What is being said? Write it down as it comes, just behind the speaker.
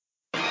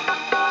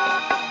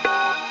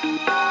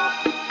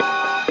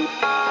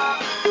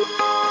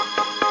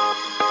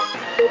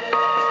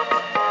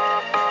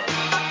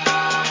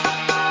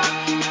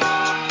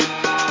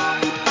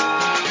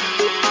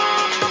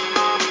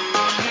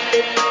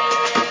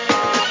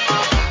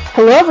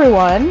Hello,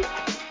 everyone.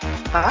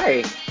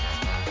 Hi.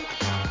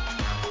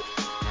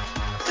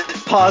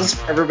 Pause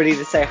for everybody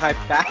to say hi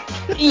back.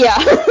 Yeah.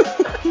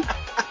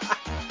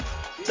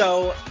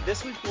 So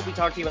this week we'll be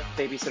talking about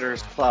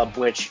Babysitter's Club,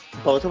 which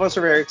both of us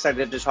are very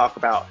excited to talk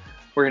about.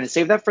 We're going to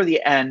save that for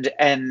the end,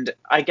 and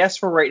I guess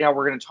for right now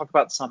we're going to talk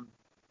about some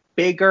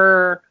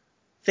bigger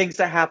things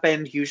that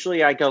happened.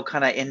 Usually I go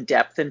kind of in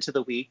depth into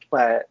the week,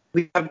 but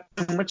we have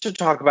so much to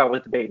talk about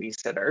with the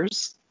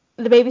babysitters.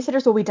 The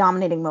babysitters will be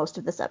dominating most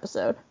of this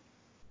episode.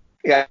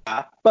 Yeah,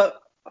 but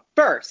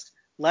first,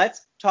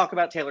 let's talk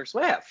about Taylor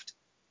Swift.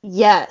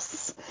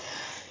 Yes.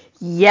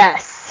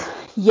 Yes.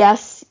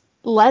 Yes.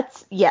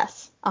 Let's.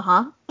 Yes.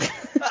 Uh-huh.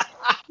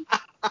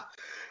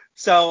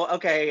 So,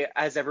 okay,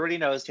 as everybody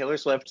knows, Taylor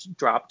Swift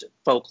dropped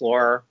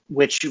Folklore,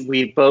 which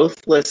we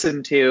both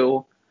listened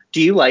to. Do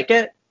you like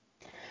it?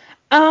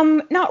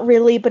 Not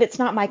really, but it's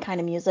not my kind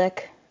of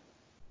music.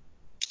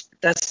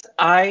 That's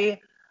I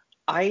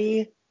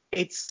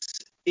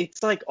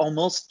it's like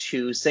almost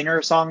too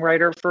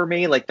singer-songwriter for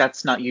me. Like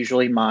that's not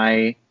usually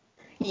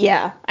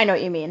Yeah, I know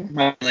what you mean.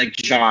 my like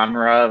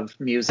genre of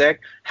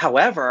music.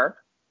 However,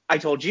 I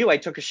told you I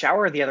took a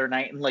shower the other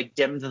night and like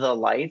dimmed the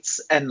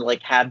lights and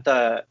like had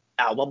the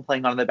album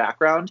playing on in the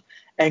background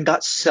and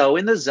got so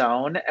in the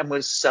zone and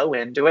was so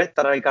into it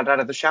that I got out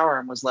of the shower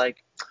and was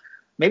like,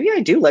 maybe I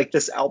do like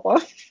this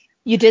album.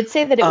 You did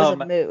say that it was a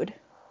Um, mood.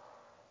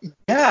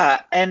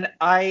 yeah, and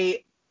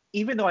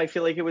even though I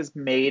feel like it was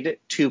made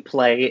to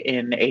play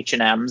in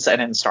H&Ms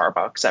and in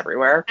Starbucks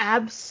everywhere,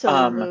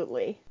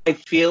 Absolutely. I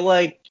feel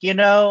like,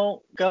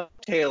 go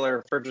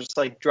Taylor for just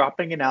like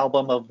dropping an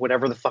album of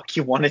whatever the fuck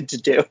you wanted to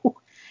do.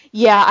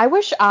 Yeah, I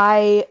wish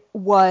I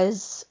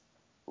was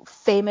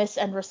famous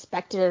and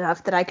respected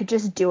enough that I could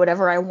just do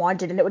whatever I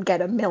wanted and it would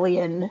get a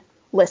million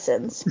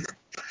listens.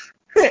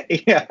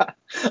 Yeah,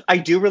 I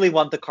do really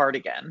want the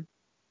cardigan.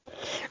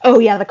 Oh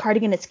yeah, the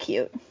cardigan is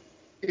cute.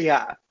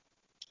 Yeah.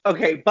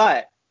 Okay,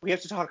 but we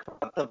have to talk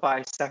about the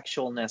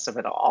bisexualness of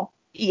it all.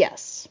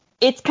 Yes.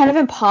 It's kind of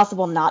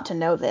impossible not to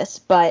know this,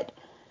 but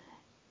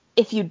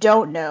if you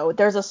don't know,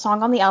 there's a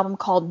song on the album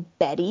called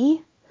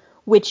Betty,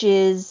 which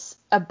is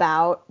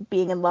about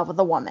being in love with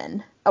a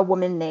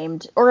woman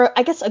named, or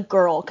I guess a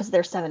girl, because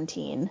they're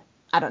 17.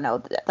 I don't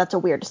know, that's a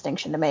weird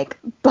distinction to make,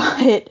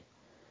 but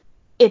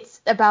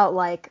it's about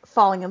like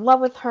falling in love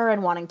with her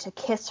and wanting to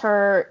kiss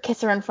her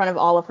in front of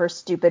all of her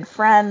stupid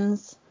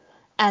friends,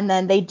 and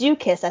then they do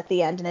kiss at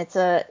the end, and it's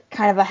a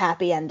kind of a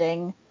happy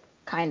ending,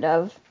 kind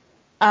of.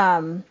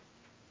 Um,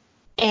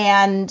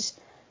 and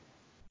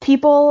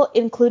people,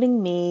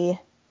 including me,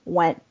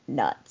 went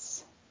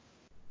nuts.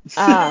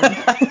 Um,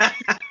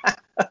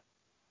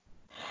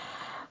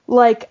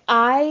 like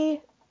I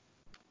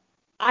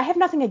have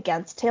nothing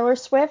against Taylor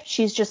Swift.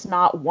 She's just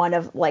not one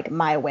of like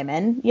my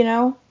women, you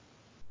know?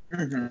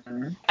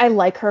 Mm-hmm. I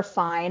like her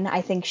fine. I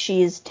think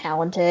she's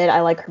talented.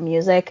 I like her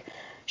music.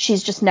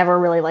 She's just never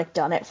really like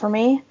done it for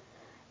me.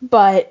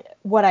 But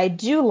what I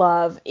do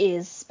love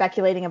is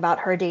speculating about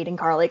her dating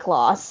Carly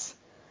Kloss.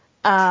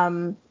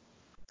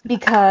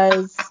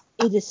 Because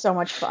it is so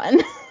much fun.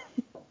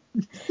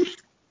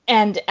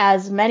 And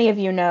as many of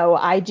you know,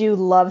 I do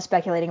love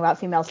speculating about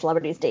female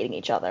celebrities dating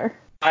each other.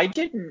 I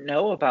didn't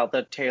know about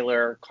the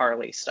Taylor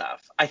Carly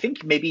stuff. I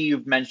think maybe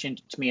you've mentioned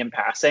it to me in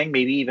passing,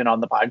 maybe even on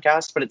the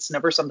podcast, but it's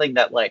never something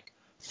that like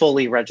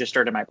fully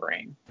registered in my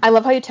brain. I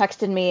love how you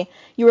texted me.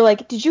 You were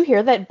like, "Did you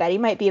hear that Betty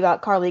might be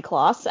about Carly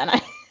Kloss?" And I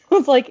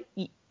was like,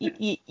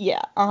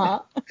 "Yeah,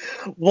 uh-huh."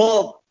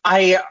 Well,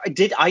 I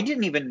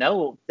didn't even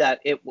know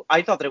that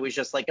I thought that it was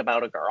just like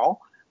about a girl.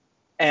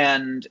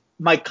 And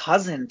my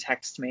cousin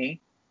texted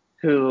me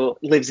who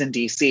lives in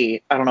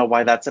DC. I don't know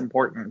why that's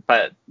important,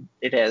 but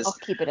it I'll is.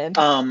 keep it in.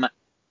 Um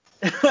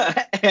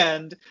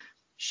and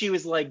she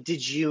was like,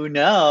 "Did you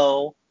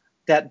know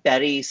that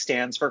Betty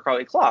stands for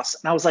Carly Kloss?"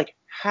 And I was like,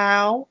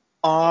 "How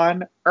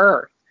on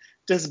earth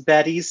does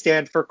Betty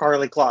stand for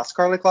Carly Kloss?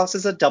 Carly Kloss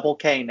is a double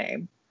K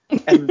name,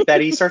 and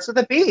Betty starts with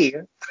a B."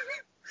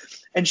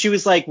 And she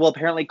was like, "Well,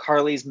 apparently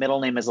Carly's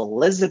middle name is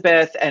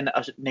Elizabeth, and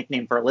a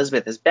nickname for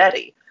Elizabeth is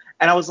Betty."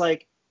 And I was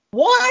like,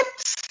 "What?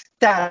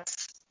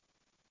 That's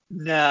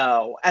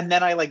no." And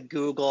then I like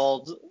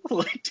Googled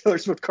like Taylor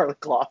Swift Carly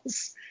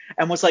Kloss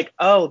and was like,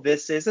 "Oh,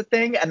 this is a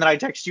thing." And then I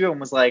texted you and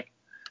was like,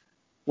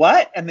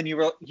 "What?" And then you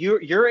wrote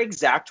your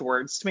exact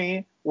words to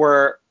me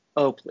were,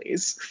 "Oh,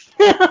 please."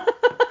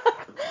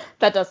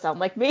 That does sound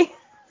like me.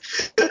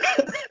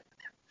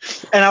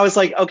 And I was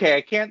like, "Okay,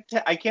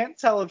 I can't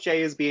tell if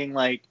Jay is being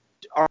like,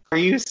 are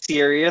you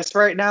serious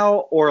right now,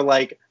 or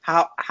like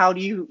how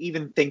do you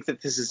even think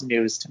that this is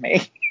news to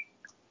me?"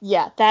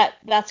 Yeah,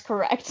 that's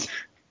correct.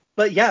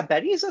 But yeah,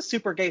 Betty is a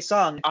super gay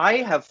song. I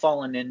have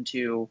fallen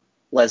into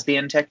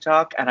lesbian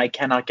TikTok and I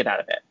cannot get out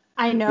of it.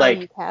 I know you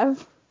Like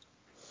have.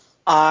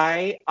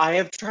 I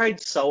have tried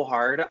so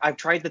hard. I've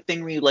tried the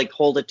thing where you like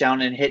hold it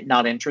down and hit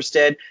not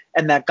interested,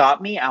 and that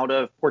got me out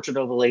of Portrait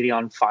of a Lady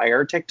on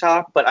Fire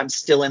TikTok, but I'm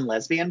still in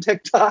lesbian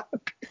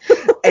TikTok.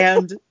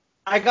 And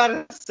I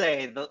gotta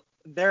say,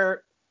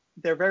 they're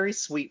very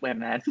sweet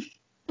women.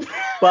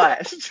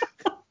 But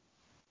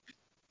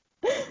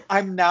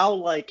I'm now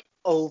like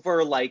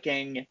over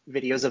liking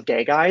videos of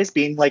gay guys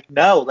being like,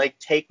 no, like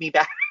take me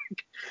back.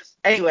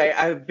 Anyway,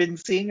 I've been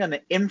seeing an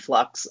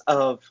influx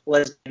of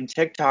lesbian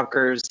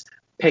TikTokers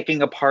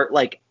picking apart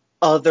like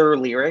other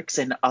lyrics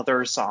in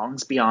other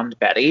songs beyond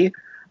Betty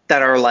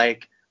that are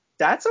like,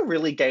 that's a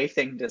really gay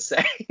thing to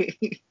say.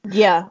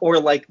 Yeah. Or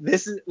like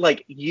this is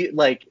like you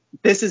like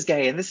this is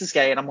gay and this is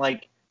gay, and I'm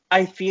like,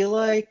 I feel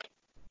like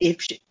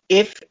if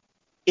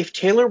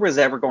Taylor was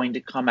ever going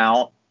to come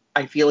out,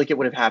 I feel like it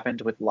would have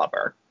happened with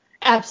Lover.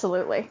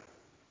 Absolutely.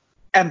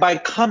 And by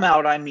come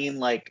out, I mean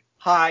like,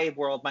 hi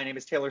world, my name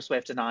is Taylor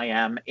Swift and I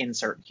am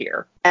insert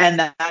here. And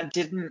that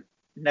didn't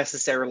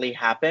necessarily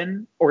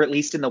happen, or at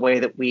least in the way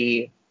that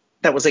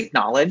was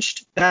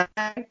acknowledged that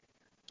day.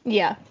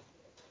 Yeah.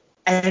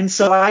 And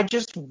so I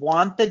just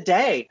want the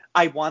day.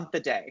 I want the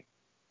day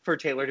for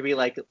Taylor to be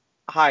like,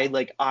 hi,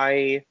 like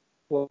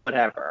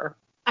whatever.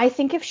 I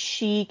think if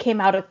she came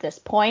out at this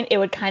point,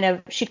 she'd kind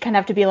of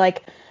have to be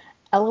like,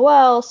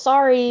 LOL,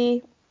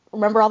 sorry.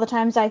 Remember all the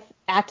times I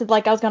acted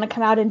like I was going to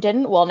come out and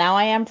didn't? Well, now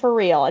I am for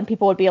real. And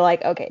people would be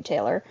like, okay,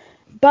 Taylor.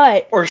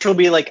 But Or she'll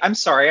be like, I'm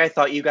sorry, I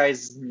thought you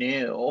guys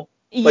knew.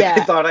 Like, I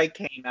yeah, thought I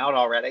came out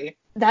already.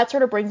 that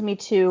sort of brings me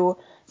to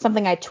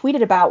something I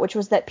tweeted about, which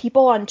was that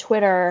people on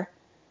Twitter,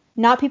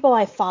 not people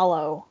I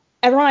follow,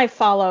 everyone I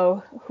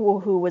follow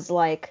who was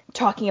like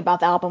talking about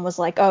the album was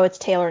like, oh, it's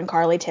Taylor and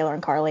Carly, Taylor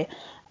and Carly.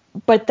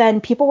 But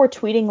then people were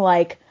tweeting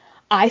like,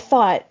 I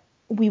thought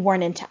we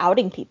weren't into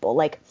outing people.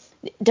 Like,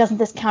 doesn't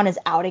this count as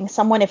outing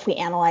someone if we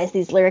analyze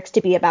these lyrics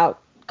to be about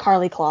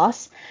Carly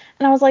Kloss?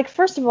 And I was like,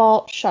 first of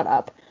all, shut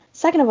up.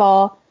 Second of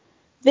all,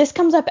 this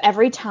comes up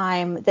every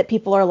time that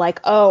people are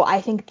like, oh,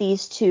 I think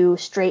these two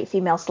straight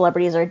female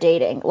celebrities are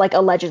dating, like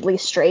allegedly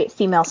straight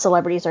female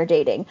celebrities are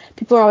dating.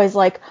 People are always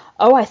like,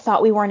 oh, I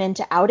thought we weren't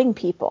into outing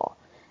people.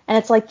 And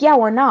it's like, yeah,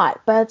 we're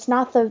not, but it's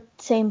not the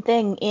same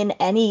thing in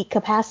any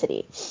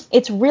capacity.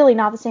 It's really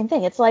not the same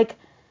thing. It's like,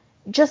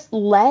 just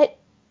let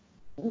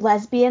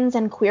lesbians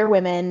and queer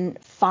women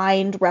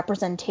find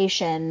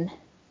representation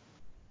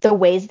the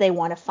ways they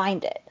want to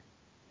find it.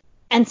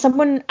 And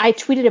I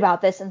tweeted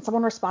about this, and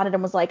someone responded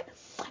and was like,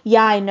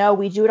 yeah, I know,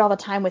 we do it all the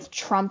time with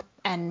Trump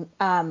and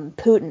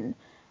Putin.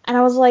 And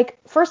I was like,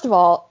 first of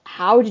all,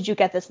 how did you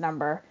get this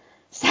number?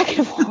 Second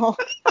of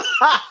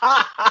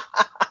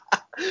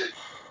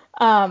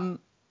all,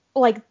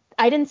 like,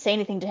 I didn't say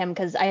anything to him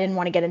because I didn't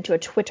want to get into a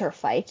Twitter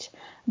fight,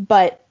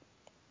 but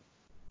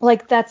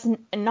like, that's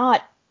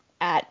not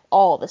at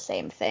all the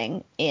same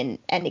thing in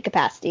any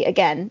capacity.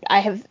 Again,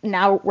 I have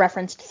now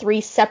referenced 3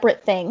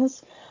 separate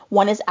things.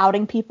 One is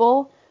outing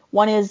people,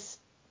 one is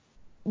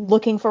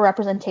looking for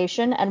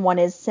representation, and one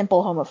is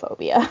simple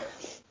homophobia.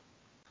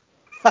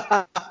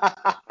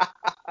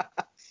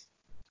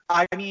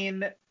 I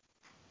mean,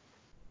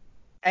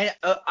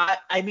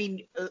 I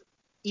mean,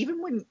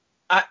 even when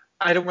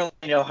I don't really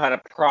know how to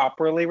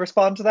properly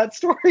respond to that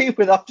story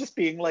without just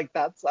being like,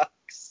 that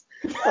sucks.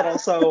 But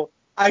also,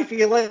 I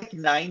feel like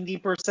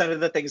 90% of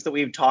the things that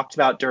we've talked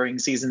about during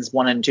seasons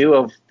 1 and 2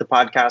 of the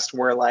podcast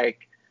were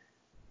like,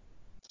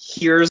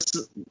 here's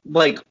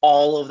like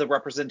all of the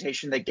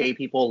representation that gay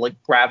people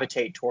like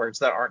gravitate towards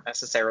that aren't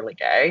necessarily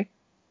gay.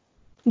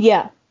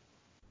 Yeah.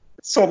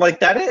 So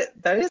like that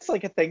is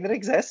like a thing that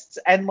exists,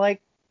 and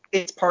like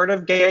it's part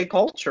of gay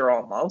culture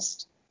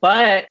almost.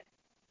 But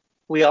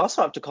we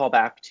also have to call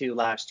back to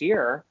last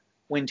year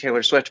when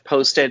Taylor Swift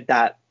posted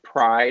that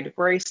Pride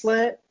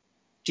bracelet.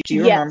 Do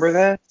you remember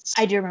Yes, this?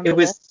 I do remember It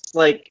was this.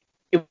 like,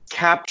 it was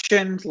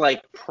captioned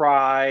like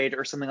Pride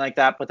or something like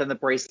that, but then the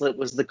bracelet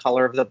was the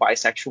color of the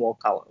bisexual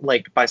color,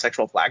 like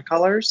bisexual flag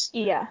colors.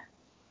 Yeah.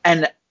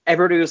 And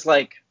everybody was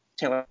like,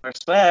 Taylor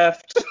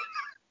Swift,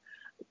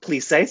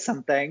 please say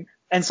something.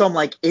 And so I'm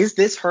like, is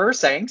this her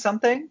saying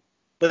something?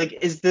 Like,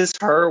 is this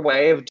her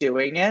way of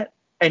doing it?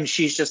 And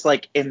she's just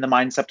like in the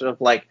mindset of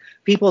like,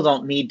 people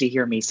don't need to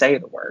hear me say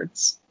the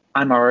words.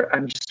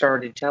 I'm just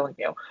already telling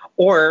you.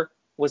 Or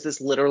was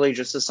this literally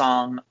just a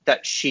song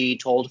that she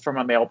told from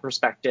a male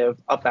perspective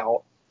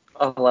about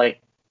a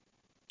like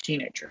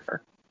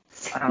teenager?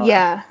 I don't know.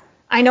 Yeah.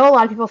 I know a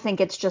lot of people think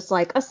it's just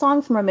like a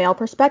song from a male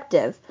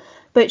perspective,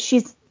 but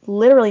she's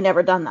literally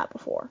never done that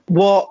before.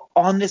 Well,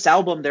 on this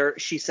album,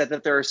 she said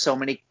that there are so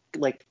many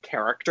like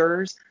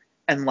characters,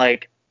 and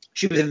like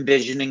she was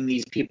envisioning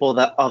these people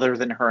that other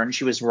than her, and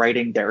she was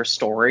writing their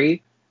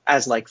story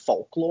as like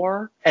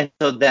folklore. And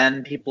so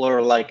then people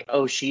are like,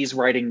 oh, she's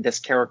writing this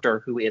character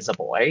who is a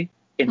boy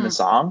in the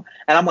song,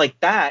 and I'm like,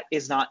 that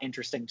is not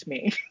interesting to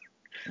me.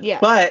 Yeah.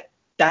 But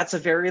that's a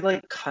very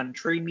like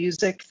country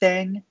music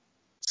thing.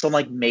 So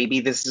like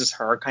maybe this is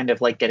her kind of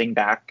like getting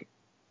back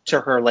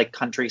to her like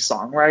country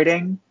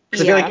songwriting.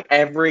 Because I feel like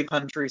every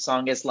country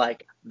song is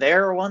like,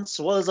 there once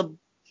was a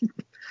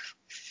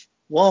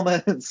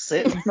woman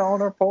sitting on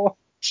her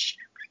porch.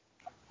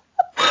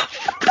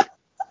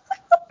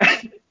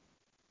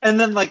 And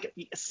then like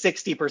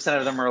 60%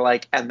 of them are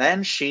like, and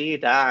then she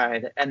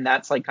died. And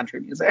that's like country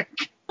music.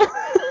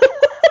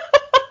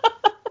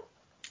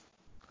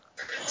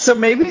 So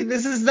maybe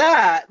this is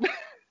that.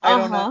 I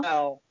don't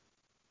know.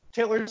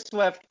 Taylor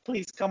Swift,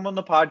 please come on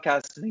the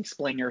podcast and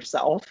explain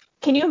yourself.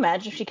 Can you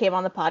imagine if she came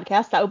on the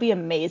podcast? That would be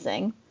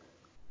amazing.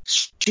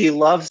 She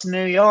loves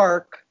New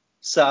York,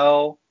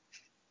 so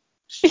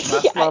she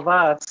must love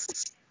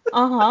us.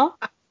 Uh-huh.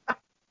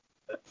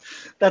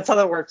 That's how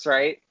that works,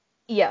 right?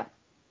 Yeah.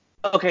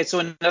 Okay, so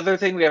another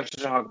thing we have to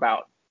talk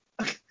about.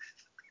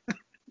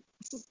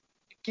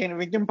 Can't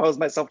even compose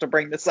myself to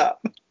bring this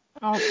up.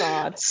 Oh,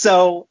 God.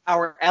 So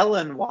our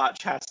Ellen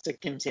watch has to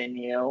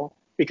continue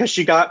because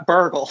she got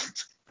burgled.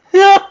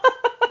 I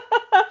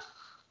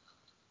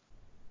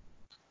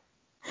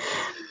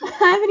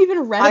haven't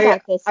even read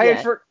about this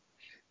yet.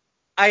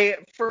 I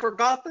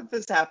forgot that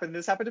this happened.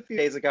 This happened a few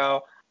days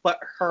ago, but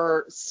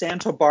her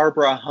Santa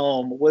Barbara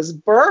home was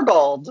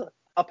burgled.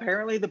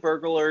 Apparently, the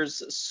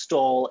burglars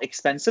stole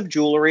expensive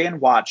jewelry and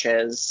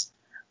watches.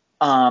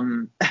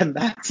 And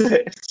that's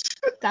it.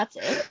 That's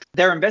it?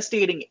 They're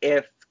investigating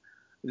if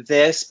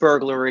this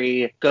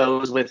burglary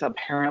goes with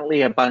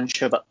apparently a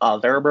bunch of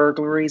other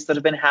burglaries that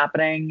have been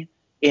happening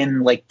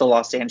in like the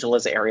Los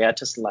Angeles area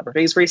to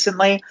celebrities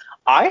recently.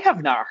 I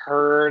have not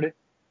heard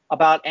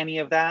about any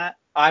of that.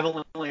 I've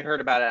only heard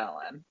about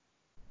Ellen.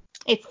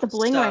 It's the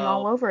bling ring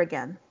all over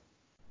again.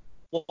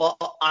 Well,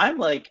 I'm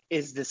like,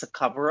 is this a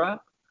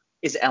cover-up?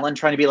 Is Ellen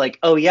trying to be like,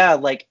 oh yeah,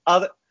 like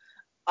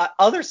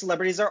other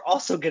celebrities are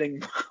also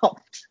getting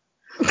robbed?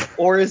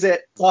 Or is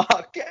it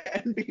luck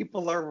and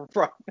people are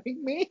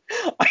robbing me?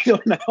 I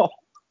don't know.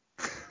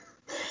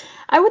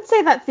 I would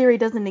say that theory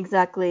doesn't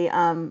exactly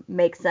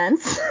make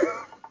sense.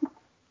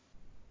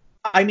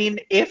 I mean,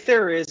 if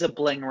there is a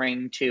Bling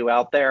Ring 2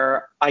 out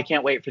there, I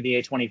can't wait for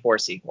the A24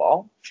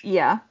 sequel.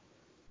 Yeah.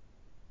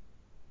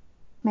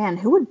 Man,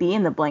 who would be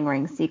in the Bling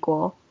Ring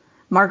sequel?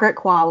 Margaret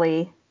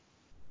Qualley.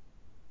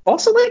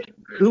 Also, like,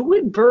 who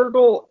would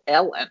burgle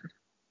Ellen?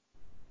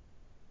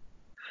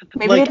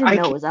 Maybe like, they didn't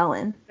know it was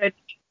Ellen.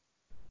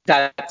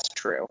 That's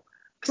true.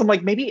 Because I'm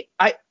like, maybe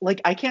I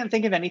can't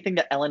think of anything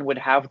that Ellen would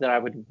have that I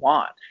would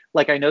want.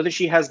 Like, I know that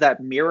she has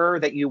that mirror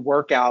that you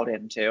work out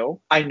into.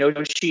 I know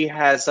she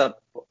has a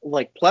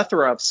like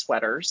plethora of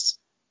sweaters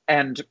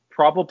and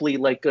probably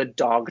like good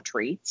dog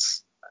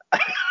treats.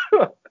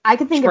 I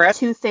can think of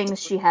two things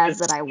she has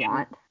that I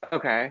want.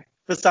 Okay.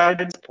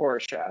 Besides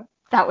Portia.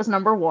 That was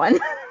number one.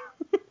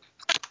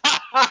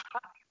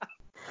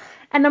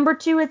 And number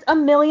two is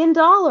 $1 million.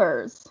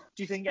 Do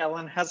you think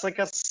Ellen has like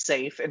a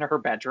safe in her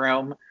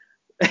bedroom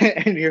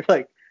and you're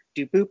like,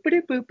 do boop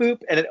boop boop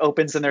boop, and it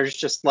opens and there's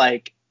just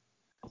like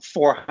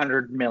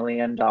 $400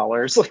 million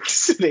like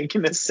sitting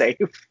in a safe?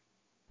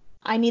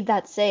 I need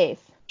that safe.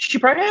 She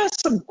probably has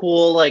some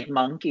cool like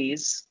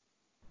monkeys.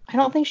 I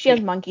don't think she has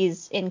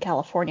monkeys in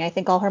California. I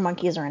think all her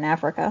monkeys are in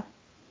Africa.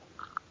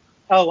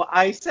 Oh,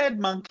 I said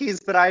monkeys,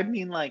 but I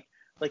mean like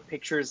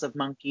pictures of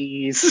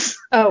monkeys.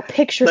 Oh,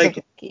 pictures like,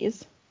 of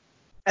monkeys.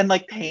 And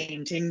like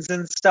paintings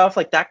and stuff.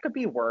 Like that could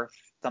be worth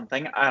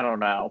something. I don't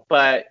know.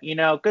 But you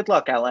know, good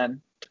luck,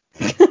 Ellen.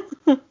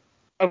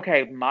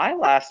 Okay, my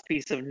last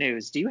piece of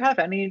news. Do you have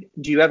any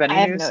news? I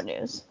have no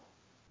news.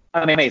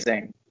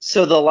 Amazing.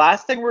 So the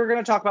last thing we're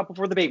going to talk about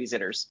before the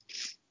babysitters.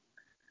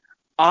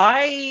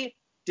 I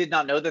did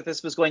not know that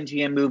this was going to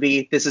be a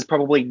movie. This is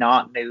probably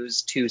not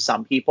news to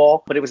some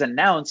people, but it was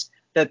announced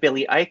that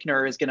Billy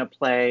Eichner is going to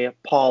play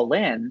Paul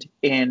Lynde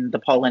in the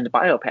Paul Lynde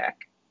biopic.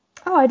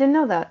 Oh, I didn't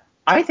know that.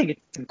 I think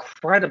it's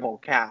incredible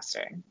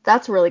casting.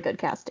 That's really good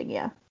casting,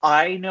 yeah.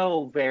 I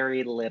know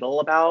very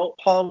little about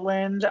Paul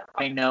Lynde.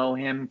 I know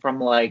him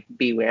from like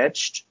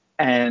Bewitched,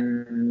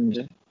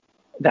 and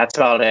that's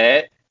about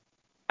it.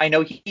 I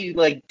know he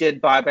like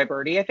did Bye Bye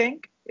Birdie, I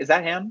think. Is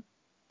that him?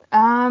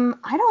 I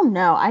don't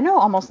know. I know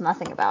almost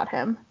nothing about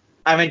him.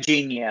 I'm a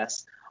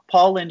genius.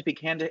 Paul Lynde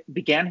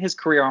began his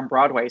career on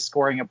Broadway,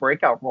 scoring a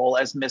breakout role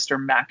as Mr.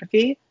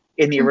 McAfee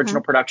in the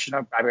original production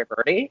of Bye Bye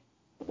Birdie.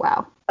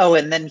 Wow. Oh,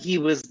 and then he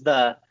was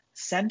the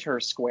center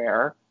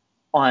square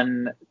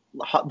on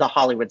the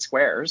Hollywood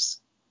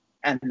Squares,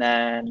 and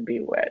then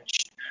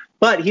Bewitched.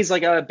 But he's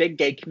like a big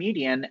gay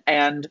comedian,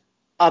 and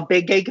a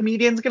big gay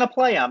comedian's gonna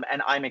play him,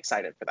 and I'm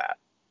excited for that.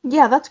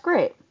 Yeah, that's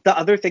great. The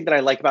other thing that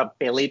I like about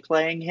Billy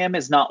playing him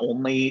is not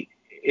only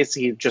is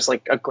he just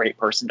like a great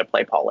person to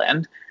play Paul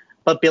Lynde,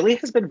 but Billy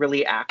has been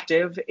really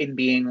active in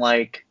being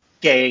like,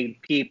 gay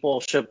people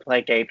should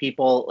play gay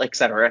people, et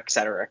cetera, et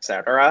cetera, et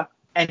cetera.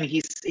 And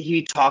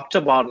he talked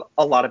about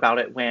a lot about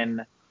it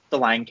when The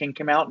Lion King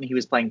came out and he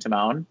was playing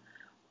Timon.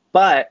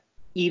 But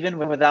even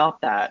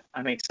without that,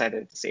 I'm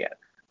excited to see it.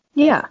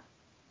 Yeah.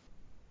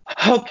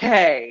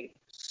 Okay,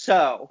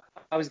 so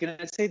I was going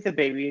to say the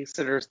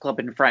Babysitters Club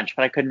in French,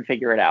 but I couldn't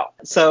figure it out.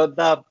 So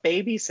the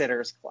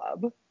Babysitters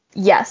Club.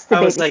 Yes, the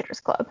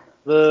Babysitters Club.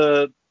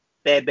 The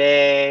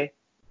Babysitters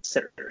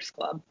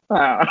Club.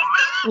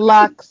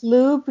 La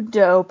Club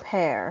d'Au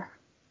Pair.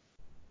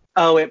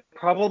 Oh, it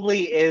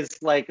probably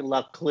is like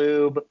La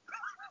Club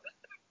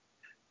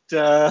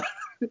de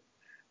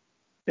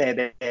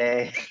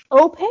Bébé.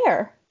 Au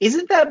Pair.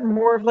 Isn't that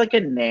more of like a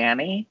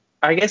nanny?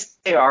 I guess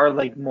they are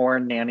like more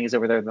nannies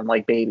over there than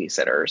like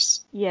babysitters.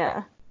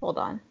 Yeah. Hold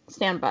on.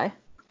 Stand by.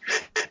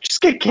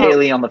 Just get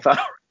Kaylee on the phone.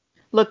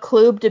 Le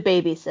Club de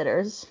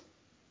Babysitters.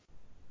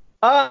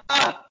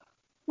 Ah,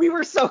 we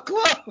were so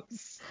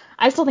close.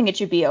 I still think it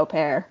should be Au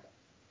Pair.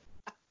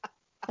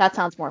 That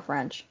sounds more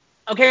French.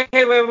 Okay,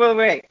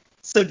 wait.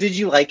 So did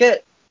you like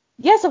it?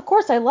 Yes, of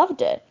course, I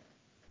loved it.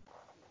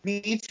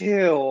 Me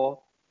too.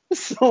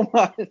 So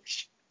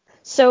much.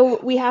 So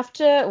we have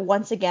to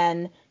once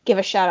again give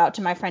a shout out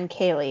to my friend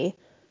Kaylee,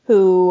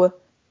 who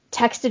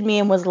texted me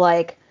and was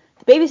like,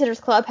 the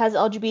Babysitters Club has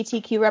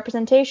LGBTQ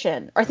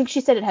representation. Or I think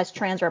she said it has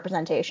trans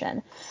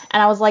representation.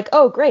 And I was like,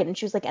 oh, great. And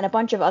she was like, and a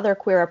bunch of other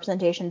queer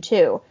representation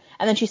too.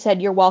 And then she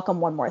said, you're welcome,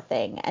 one more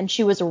thing. And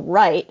she was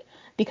right,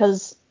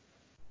 because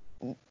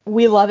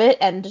we love it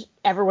and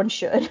everyone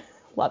should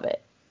love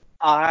it.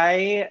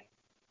 I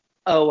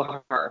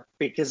owe her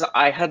because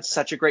I had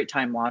such a great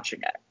time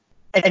watching it.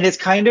 And it's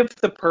kind of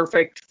the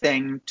perfect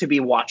thing to be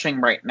watching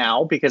right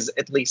now because,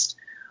 at least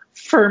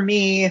for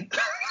me,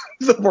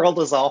 the world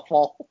is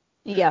awful.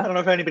 I Yeah. don't know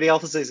if anybody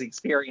else is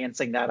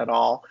experiencing that at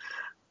all.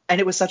 And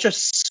it was such a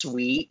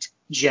sweet,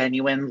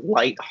 genuine,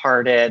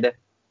 lighthearted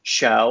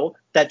show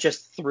that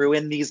just threw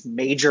in these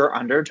major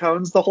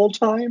undertones the whole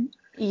time.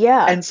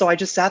 Yeah. And so I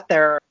just sat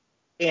there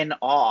in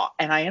awe.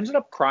 And I ended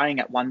up crying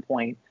at one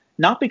point,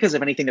 not because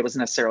of anything that was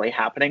necessarily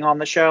happening on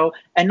the show,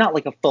 and not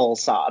like a full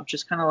sob,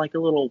 just kind of like a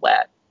little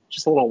wet,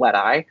 just a little wet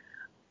eye.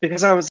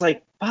 Because I was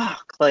like,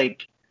 fuck,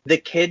 like the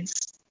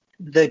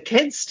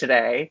kids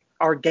today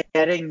are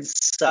getting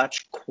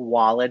such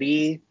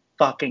quality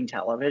fucking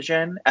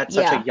television at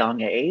such a Yeah.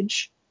 young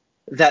age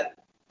that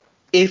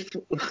if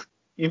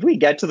if we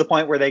get to the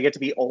point where they get to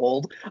be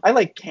old, I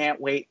like can't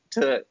wait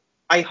to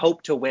I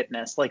hope to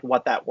witness like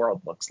what that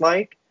world looks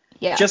like.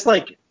 Yeah. Just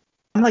like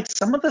I'm like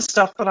some of the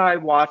stuff that I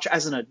watch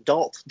as an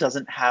adult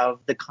doesn't have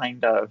the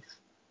kind of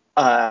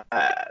uh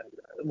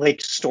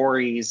like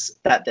stories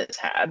that this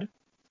had.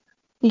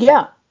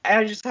 Yeah.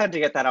 I just had to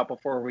get that out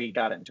before we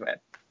got into it.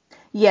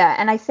 Yeah.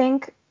 And I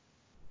think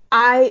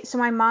so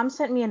my mom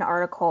sent me an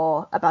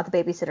article about the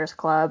Babysitters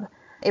Club.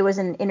 It was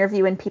an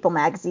interview in People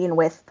magazine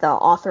with the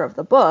author of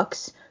the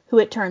books, who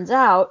it turns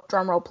out,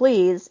 drumroll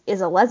please,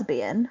 is a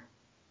lesbian.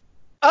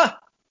 Ah,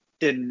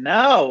 didn't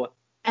know.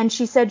 And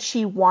she said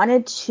she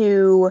wanted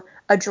to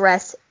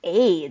address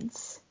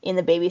AIDS in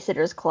the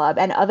Babysitters Club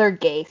and other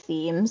gay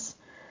themes,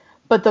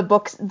 but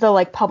the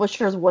like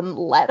publishers wouldn't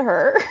let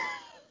her.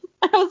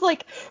 I was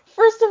like,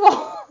 first of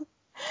all,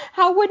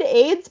 how would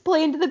AIDS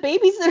play into the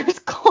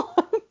Babysitters Club?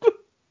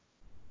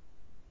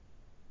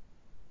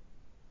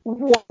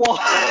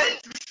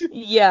 What?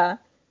 Yeah.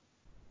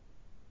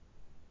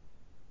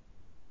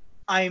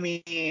 I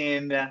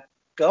mean,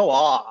 go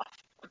off.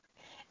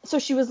 So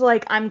she was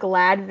like, I'm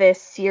glad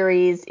this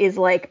series is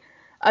like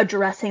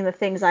addressing the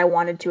things I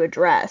wanted to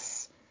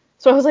address.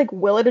 So I was like,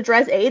 will it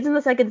address AIDS in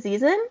the second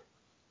season?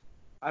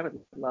 I would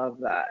love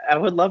that. I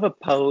would love a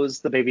Pose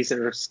the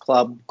Babysitters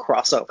Club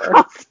crossover.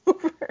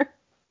 Crossover.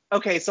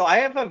 Okay, so I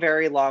have a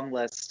very long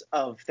list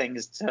of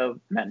things to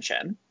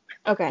mention.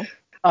 Okay.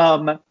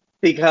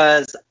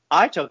 Because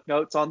I took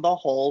notes on the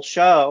whole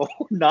show,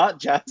 not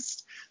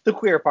just the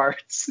queer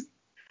parts.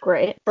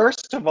 Great.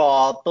 First of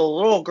all, the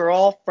little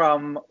girl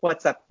from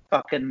what's that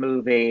fucking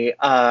movie?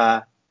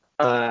 To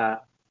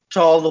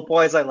All the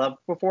Boys I Loved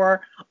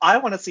Before. I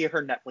want to see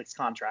her Netflix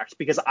contract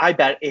because I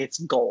bet it's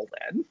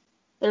golden.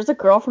 There's a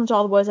girl from To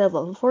All the Boys I've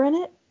Loved Before in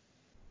it?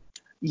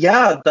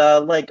 Yeah, the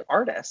like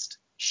artist.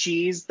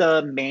 She's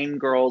the main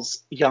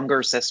girl's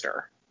younger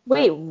sister.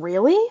 Wait,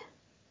 really?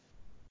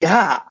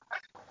 Yeah.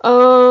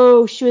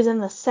 Oh, she was in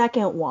the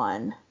second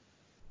one.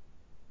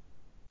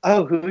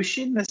 Oh, who's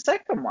she in the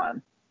second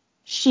one?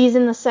 She's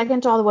in the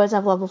second To All the Boys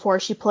I've Loved Before.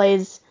 She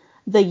plays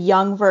the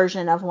young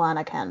version of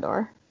Lana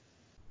Kendor.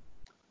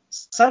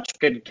 Such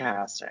good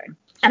casting.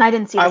 And I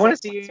didn't see the I want to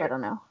second one, see. so I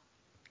don't know.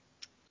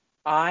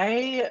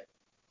 I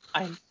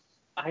I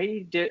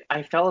I did.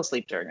 I fell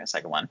asleep during the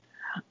second one.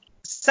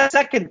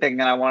 Second thing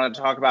that I want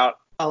to talk about,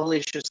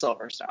 Alicia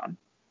Silverstone.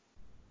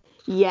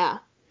 Yeah.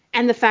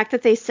 And the fact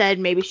that they said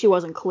maybe she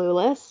wasn't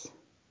clueless.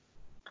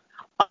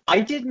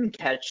 I didn't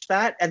catch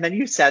that, and then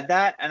you said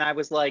that, and I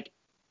was like,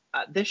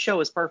 this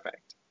show is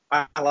perfect.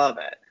 I love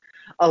it.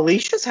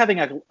 Alicia's having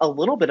a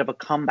little bit of a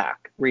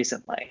comeback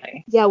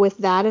recently. Yeah, with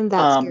that and that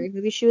Um, scary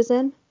movie she was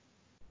in.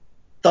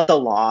 the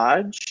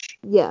Lodge.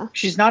 Yeah.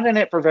 She's not in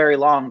it for very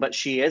long, but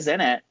she is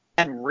in it.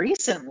 And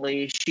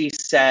recently she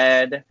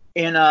said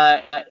in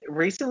a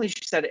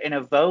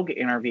Vogue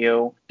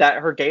interview that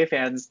her gay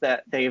fans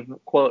that they've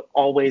quote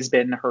always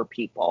been her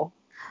people.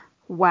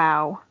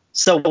 Wow.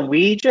 So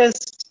we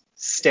just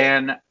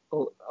stan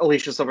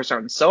Alicia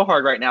Silverstone so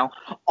hard right now.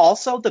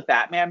 Also, the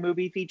Batman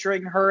movie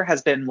featuring her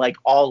has been like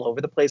all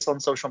over the place on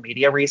social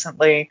media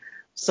recently.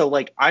 So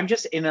like I'm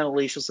just in an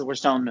Alicia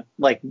Silverstone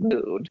like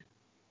mood.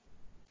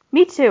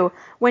 Me too.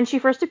 When she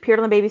first appeared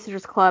on the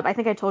Babysitters Club, I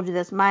think I told you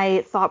this,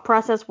 my thought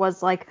process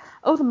was like,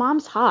 oh, the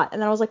mom's hot.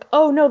 And then I was like,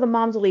 oh, no, the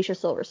mom's Alicia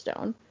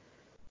Silverstone.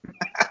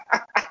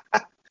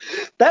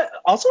 That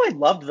also I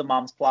loved the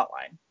mom's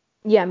plotline.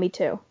 Yeah, me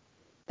too.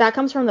 That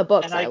comes from the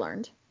books, And I I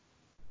learned.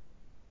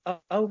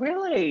 oh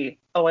really?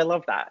 Oh, I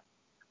love that.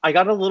 I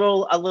got a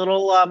little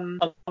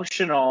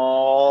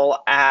emotional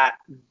at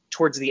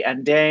towards the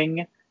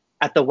ending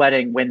at the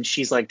wedding when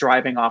she's like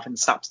driving off and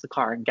stops the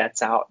car and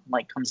gets out and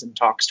like comes and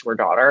talks to her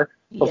daughter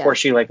before Yeah.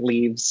 she like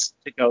leaves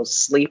to go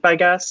sleep, I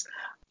guess.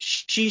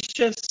 She's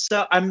just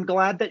so, I'm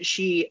glad that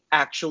she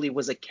actually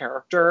was a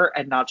character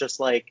and not just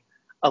like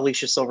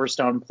Alicia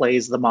Silverstone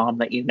plays the mom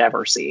that you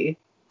never see.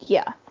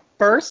 Yeah.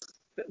 First,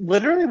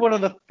 literally one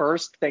of the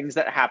first things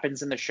that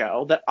happens in the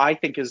show that I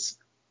think is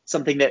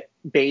something that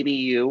baby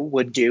you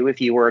would do if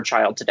you were a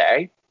child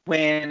today.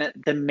 When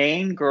the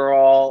main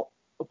girl,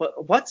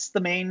 what's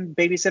the main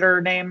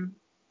babysitter name?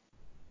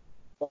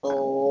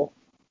 Oh,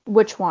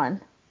 Which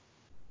one?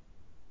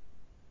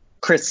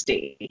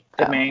 Christy,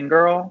 the Oh. main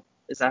girl.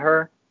 Is that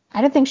her?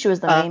 I didn't think she was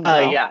the main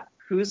girl. Yeah.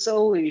 Who's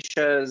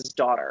Alicia's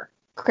daughter?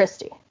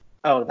 Christy.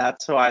 Oh,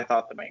 that's who I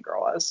thought the main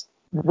girl was.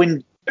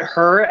 When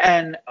her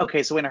and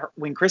okay, so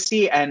when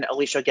Christy and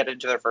Alicia get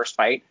into their first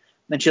fight,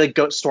 then she like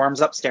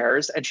storms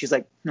upstairs and she's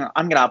like, "No,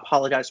 I'm gonna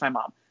apologize to my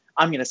mom.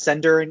 I'm gonna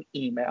send her an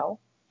email."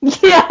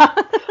 Yeah.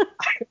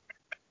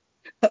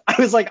 I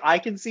was like, I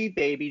can see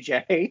Baby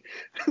J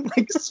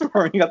like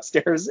storming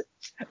upstairs,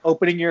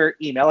 opening your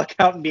email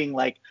account and being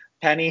like,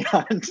 Penny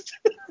Hunt.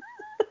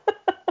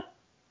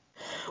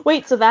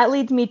 Wait, so that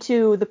leads me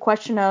to the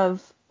question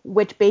of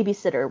which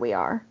babysitter we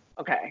are.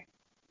 Okay.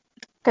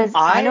 Because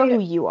I know who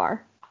you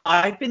are.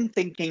 I've been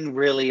thinking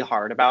really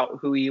hard about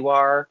who you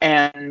are,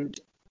 and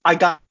I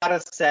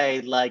gotta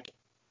say, like,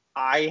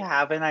 I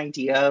have an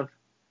idea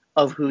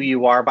of who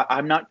you are, but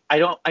I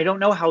don't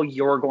know how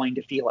you're going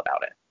to feel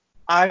about it.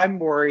 I'm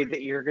worried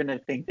that you're gonna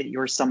think that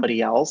you're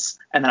somebody else,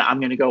 and then I'm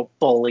gonna go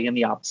fully in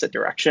the opposite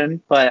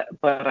direction. But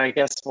I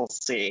guess we'll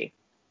see.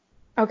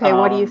 Okay,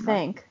 what do you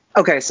think?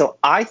 Okay, so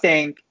I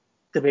think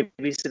the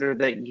babysitter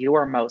that you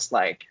are most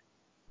like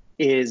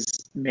is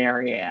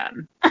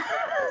Marianne.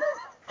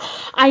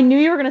 I knew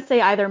you were going to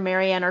say either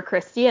Marianne or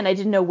Christy, and I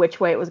didn't know which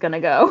way it was going to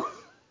go.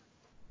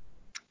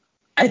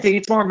 I think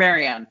it's more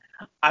Marianne.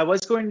 I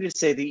was going to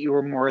say that you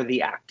were more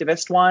the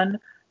activist one,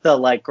 the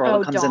like girl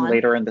that comes Dawn. in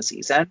later in the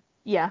season.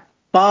 Yeah.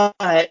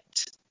 But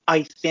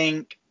I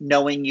think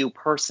knowing you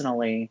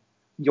personally,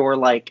 your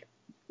like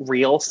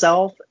real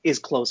self is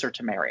closer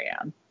to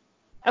Marianne.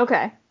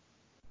 Okay.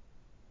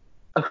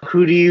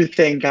 Who do you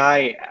think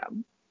I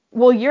am?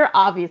 Well, you're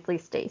obviously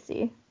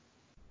Stacy.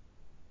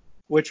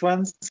 Which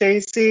one's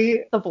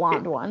Stacy? The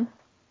blonde one.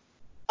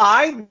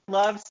 I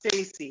love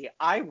Stacy.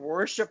 I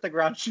worship the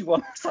ground she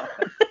walks on.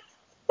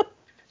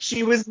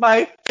 She was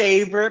my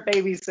favorite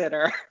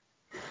babysitter.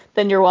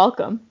 Then you're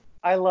welcome.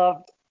 I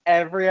loved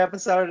every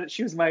episode.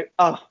 She was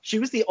she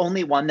was the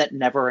only one that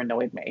never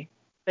annoyed me.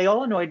 They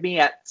all annoyed me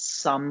at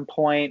some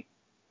point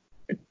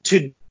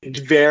to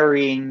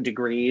varying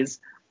degrees,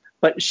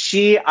 but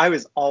I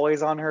was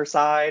always on her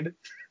side.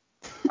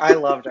 I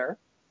loved her.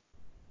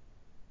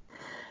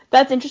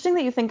 That's interesting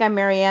that you think I'm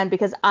Marianne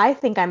because I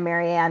think I'm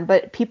Marianne,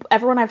 but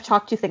everyone I've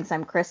talked to thinks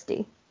I'm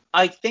Christy.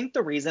 I think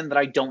the reason that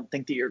I don't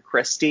think that you're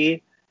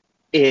Christy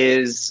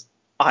is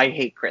I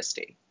hate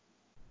Christy.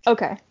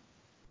 Okay.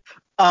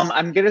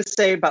 I'm going to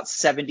say about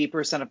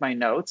 70% of my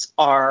notes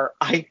are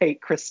I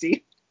hate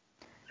Christy.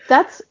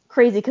 That's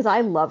crazy because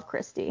I love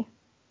Christy.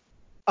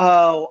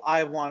 Oh,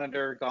 I wanted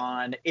her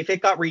gone. If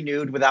it got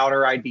renewed without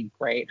her, I'd be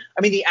great.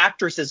 I mean, the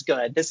actress is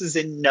good. This is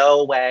in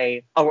no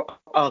way a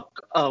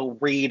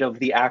read of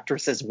the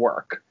actress's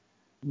work.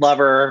 Love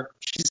her.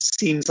 She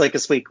seems like a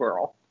sweet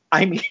girl.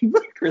 I mean,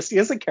 Christy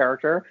as a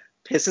character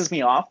pisses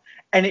me off,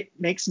 and it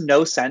makes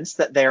no sense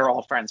that they're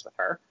all friends with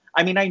her.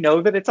 I mean, I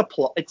know that it's a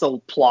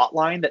plot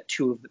line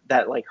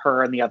that like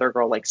her and the other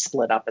girl like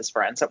split up as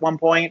friends at one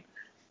point.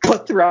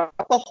 But throughout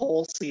the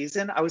whole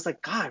season, I was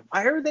like, God,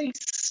 why are they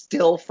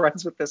still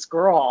friends with this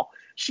girl?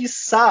 She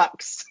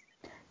sucks.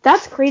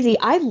 That's crazy.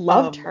 I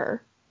loved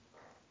her.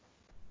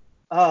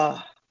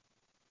 I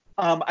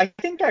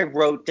think I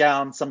wrote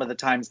down some of the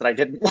times that I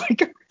didn't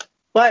like her.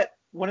 But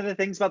one of the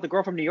things about the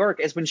girl from New York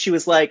is when she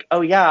was like,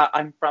 oh yeah,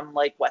 I'm from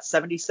like West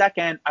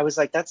 72nd. I was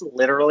like, that's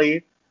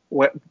literally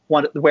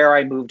where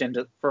I moved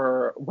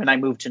for when I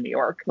moved to New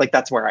York. Like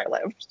that's where I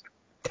lived.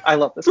 I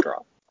love this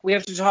girl. We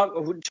have to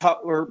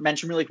talk or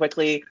mention really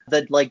quickly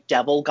the like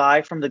devil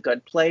guy from The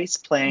Good Place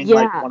playing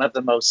like one of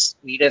the most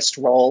sweetest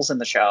roles in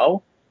the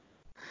show.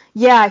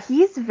 Yeah,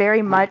 he's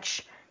very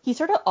much, he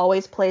sort of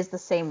always plays the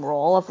same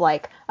role of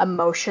like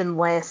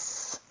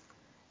emotionless,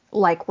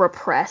 like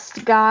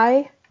repressed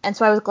guy. And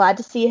so I was glad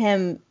to see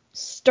him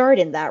start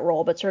in that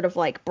role, but sort of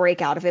like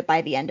break out of it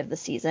by the end of the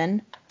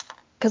season.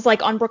 Because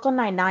like on Brooklyn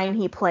Nine-Nine,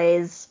 he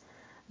plays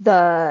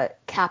the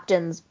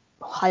captain's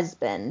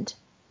husband.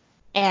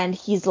 And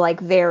he's like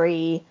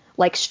very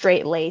like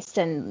straight-laced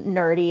and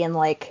nerdy and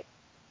like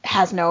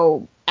has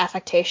no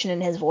affectation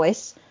in his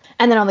voice.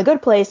 And then on The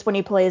Good Place, when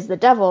he plays the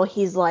devil,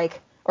 he's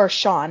like, or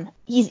Sean,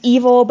 he's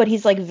evil, but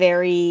he's like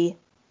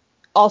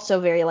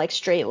also very like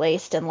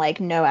straight-laced and like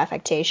no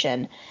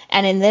affectation.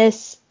 And in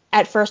this,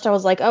 at first I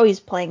was like, oh, he's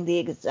playing the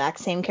exact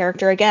same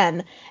character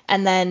again.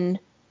 And then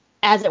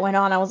as it went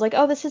on, I was like,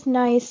 oh, this is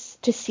nice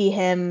to see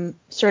him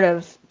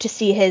to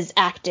see his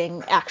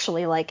acting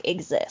actually like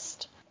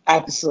exist.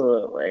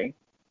 Absolutely.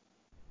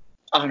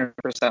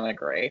 100%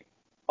 agree.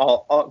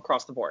 All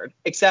across the board.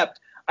 Except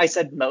I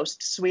said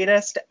most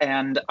sweetest,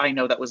 and I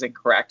know that was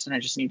incorrect, and I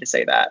just need to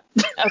say that.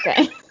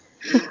 Okay.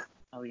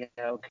 Oh, yeah,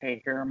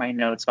 okay, here are my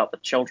notes about the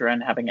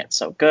children having it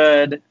so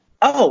good.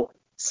 Oh,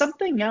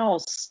 something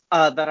else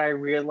that I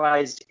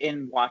realized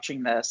in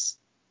watching this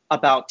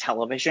about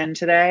television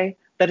today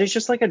that is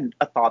just like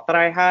a thought that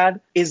I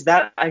had is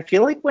that I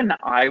feel like when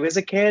I was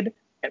a kid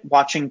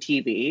watching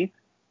TV,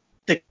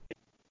 the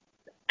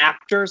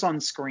actors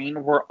on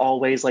screen were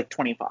always like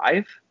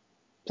 25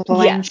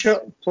 Yes.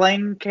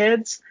 playing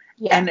kids.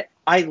 Yeah. And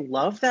I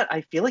love that.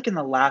 I feel like in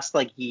the last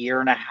like year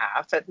and a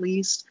half at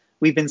least,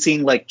 we've been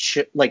seeing like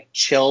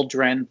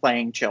children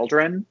playing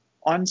children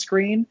on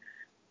screen.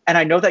 And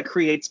I know that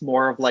creates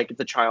more of like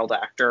the child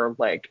actor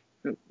like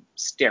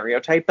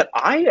stereotype, but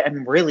I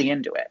am really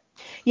into it.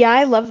 Yeah,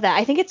 I love that.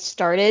 I think it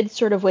started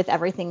sort of with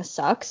Everything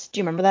Sucks. Do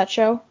you remember that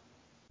show?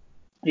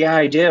 Yeah,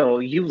 I do.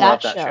 You That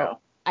love that show. show.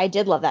 I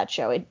did love that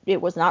show.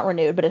 It was not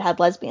renewed, but it had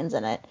lesbians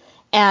in it.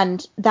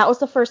 And that was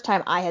the first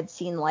time I had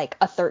seen like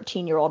a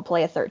 13-year-old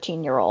play a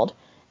 13-year-old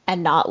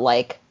and not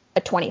like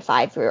a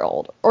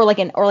 25-year-old or like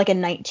a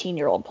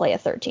 19-year-old play a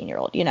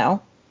 13-year-old, you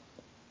know?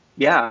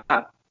 Yeah.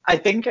 I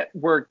think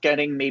we're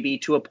getting maybe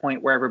to a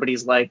point where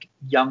everybody's like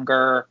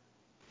younger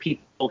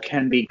people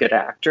can be good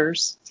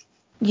actors.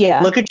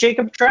 Yeah. Look at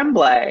Jacob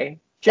Tremblay.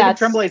 Jacob That's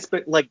Tremblay's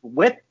like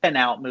whipping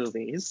out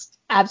movies.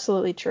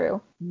 absolutely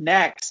true.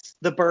 Next,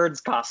 the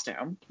Birds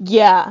costume.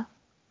 Yeah.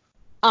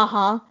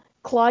 Uh-huh.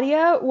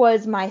 Claudia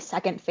was my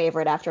second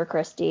favorite after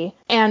Christy.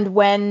 And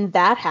when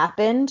that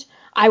happened,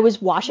 I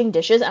was washing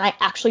dishes and I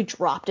actually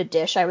dropped a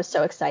dish. I was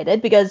so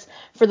excited because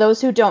for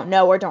those who don't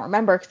know or don't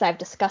remember, because I've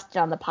discussed it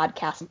on the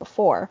podcast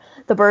before,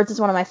 The Birds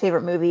is one of my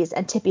favorite movies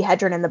and Tippi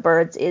Hedren in The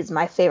Birds is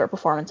my favorite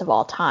performance of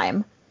all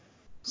time.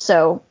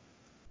 So,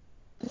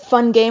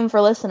 fun game for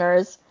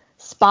listeners.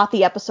 Spot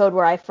the episode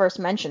where I first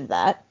mentioned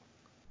that.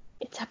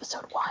 It's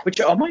episode 1.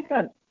 Which, oh my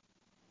God,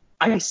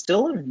 I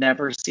still have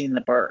never seen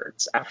the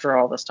Birds after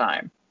all this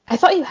time. I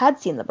thought you had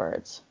seen The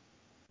Birds.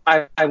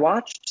 I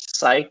watched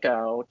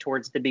Psycho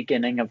towards the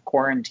beginning of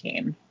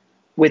quarantine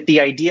with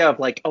the idea of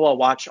like, oh, I'll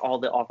watch all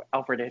the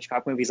Alfred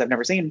Hitchcock movies I've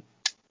never seen.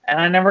 And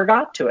I never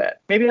got to it.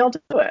 Maybe I'll do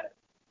it.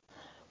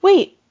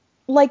 Wait,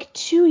 like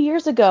 2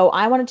 years ago,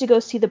 I wanted to go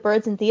see The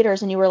Birds in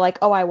theaters, and you were like,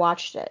 "Oh, I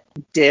watched it."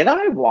 Did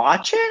I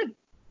watch it?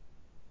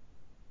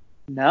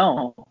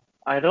 No,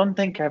 I don't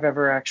think I've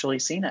ever actually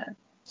seen it.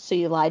 So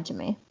you lied to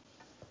me.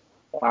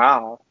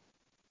 Wow.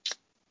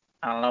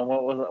 I don't know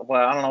what was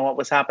well, I don't know what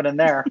was happening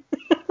there.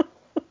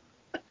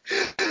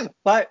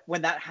 But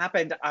when that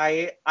happened,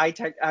 I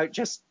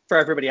just for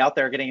everybody out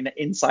there getting an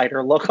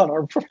insider look on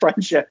our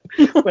friendship.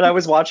 When I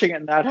was watching it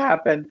and that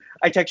happened,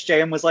 I texted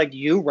Jay and was like,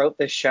 "You wrote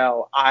this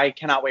show. I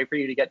cannot wait for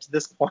you to get to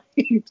this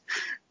point."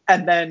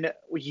 And then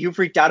you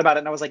freaked out about it,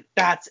 and I was like,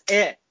 "That's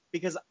it."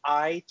 Because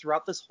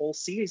throughout the whole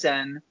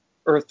season,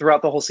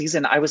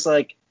 I was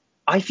like,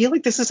 I feel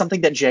like this is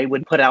something that Jay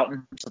would put out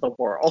into the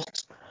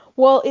world.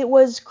 Well, it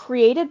was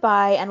created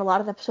by, and a lot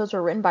of the episodes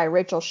were written by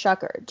Rachel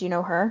Schucker. Do you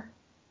know her?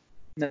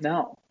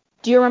 No.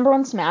 Do you remember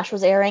when Smash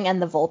was airing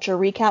and the Vulture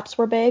recaps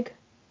were big?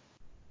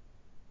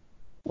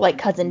 Like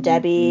Cousin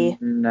Debbie.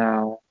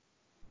 No.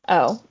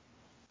 Oh,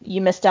 you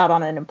missed out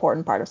on an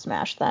important part of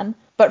Smash then.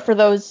 But for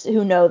those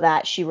who know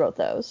that, she wrote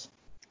those.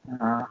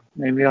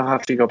 Maybe I'll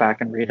have to go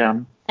back and read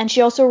them. And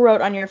she also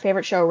wrote on your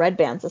favorite show, Red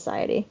Band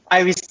Society.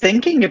 I was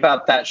thinking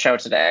about that show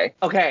today.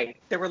 Okay,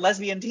 there were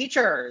lesbian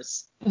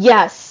teachers.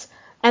 Yes.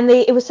 And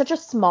it was such a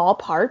small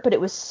part, but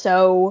it was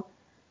so,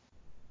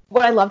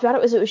 what I loved about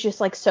it was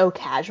just like so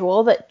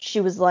casual that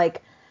she was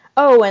like,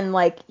 "Oh, and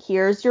like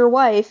here's your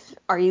wife.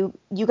 You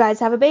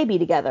guys have a baby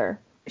together?"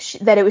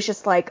 That it was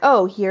just like,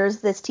 "Oh, here's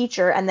this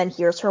teacher and then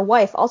here's her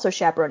wife also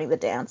chaperoning the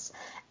dance."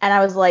 And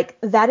I was like,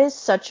 that is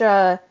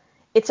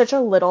it's such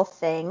a little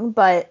thing,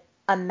 but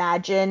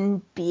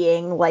imagine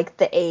being like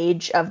the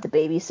age of the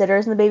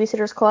babysitters in the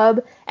Babysitters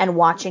Club and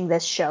watching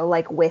this show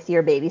like with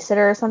your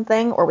babysitter or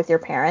something or with your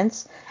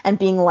parents and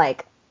being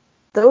like,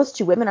 those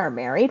two women are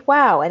married?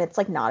 Wow. And it's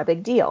like not a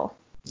big deal.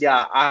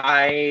 Yeah,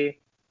 I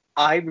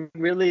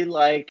really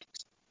liked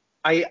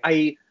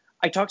I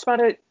talked about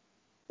it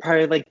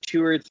probably like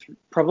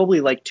probably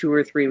like 2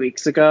 or 3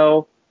 weeks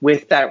ago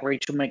with that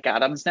Rachel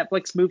McAdams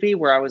Netflix movie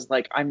where I was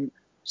like, I'm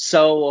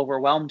so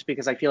overwhelmed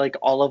because I feel like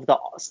all of the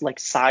like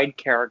side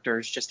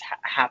characters just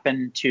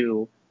happen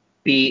to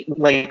be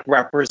like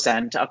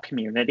represent a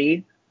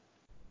community.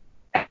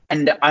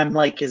 And I'm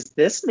like, is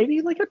this maybe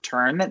like a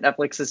turn that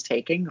Netflix is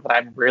taking that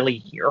I'm really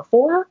here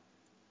for?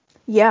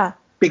 Yeah.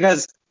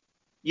 Because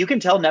you can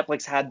tell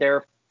Netflix had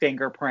their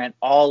fingerprint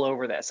all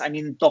over this. I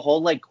mean, the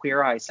whole like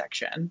Queer Eye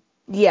section.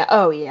 Yeah.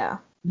 Oh, yeah.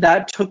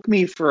 That took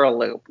me for a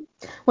loop.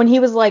 When he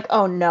was like,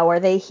 "Oh no, are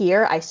they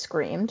here?" I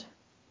screamed.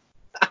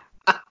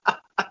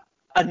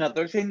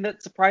 Another thing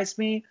that surprised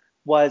me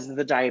was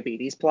the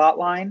diabetes plot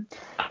line.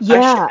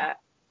 Yeah.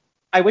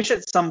 I wish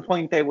at some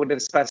point they would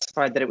have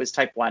specified that it was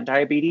type 1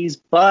 diabetes,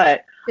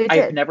 but They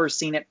I've did. never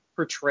seen it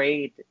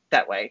portrayed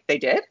that way. They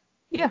did?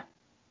 Yeah.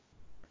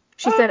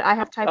 She Oh, said, I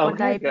have type 1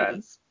 okay, good.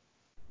 diabetes.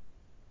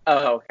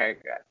 Oh, okay,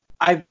 good.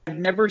 I've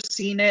never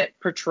seen it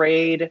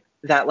portrayed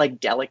that like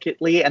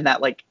delicately and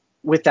that like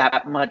with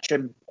that much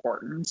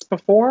importance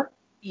before.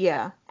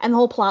 Yeah. And the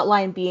whole plot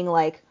line being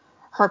like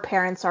her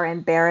parents are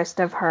embarrassed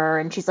of her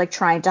and she's like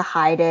trying to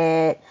hide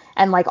it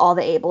and like all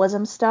the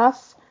ableism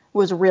stuff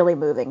was really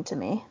moving to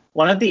me.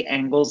 One of the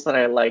angles that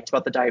I liked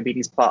about the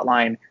diabetes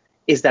plotline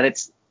is that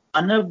it's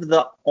one of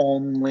the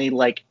only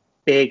like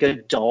big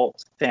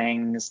adult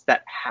things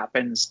that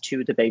happens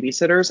to the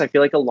babysitters. I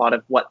feel like a lot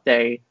of what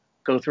they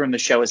go through in the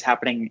show is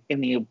happening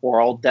in the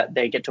world that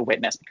they get to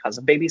witness because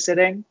of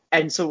babysitting.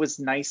 And so it was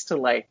nice to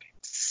like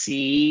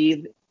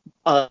see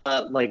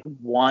like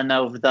one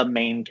of the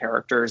main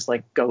characters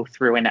like go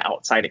through an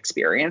outside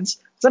experience.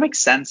 Does that make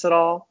sense at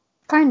all?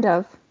 Kind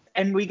of.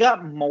 And we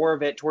got more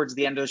of it towards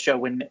the end of the show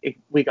when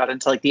we got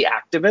into like the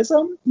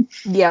activism,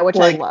 Yeah, which I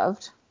like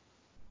loved.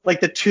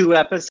 the 2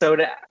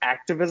 episode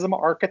activism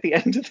arc at the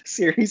end of the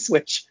series,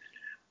 which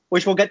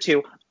we'll get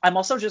to. I'm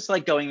also just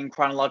like going in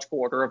chronological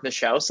order of the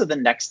show. So the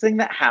next thing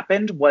that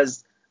happened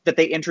was that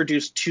they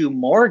introduced 2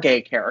 more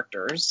gay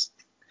characters,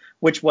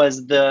 which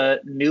was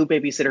the new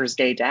babysitter's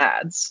gay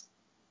dads.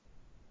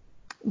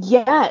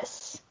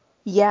 Yes.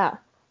 Yeah.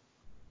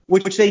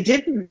 Which they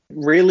didn't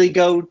really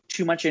go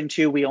too much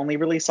into. We only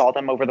really saw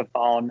them over the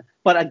phone.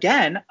 But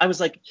again, I was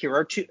like,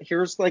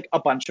 here's like a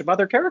bunch of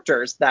other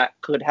characters that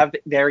could have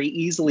very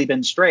easily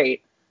been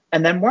straight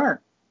and then weren't.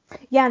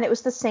 Yeah, and it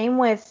was the same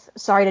with,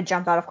 sorry to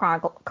jump out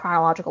of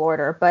chronological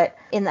order, but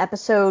in the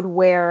episode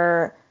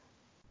where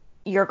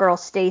your girl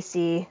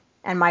Stacy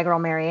and my girl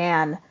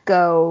Marianne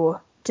go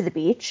to the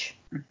beach.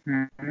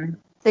 Mm-hmm.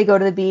 They go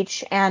to the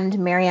beach and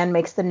Marianne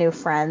makes the new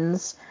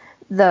friends.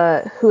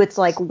 Who it's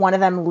like one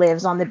of them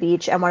lives on the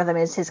beach and one of them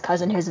is his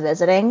cousin who's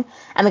visiting.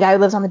 And the guy who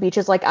lives on the beach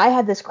is like, I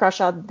had this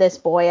crush on this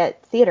boy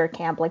at theater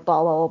camp, like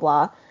blah blah blah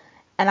blah.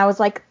 And I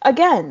was like,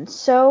 again,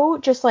 so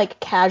just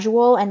like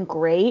casual and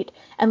great.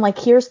 And like,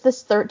 here's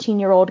this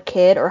 13-year-old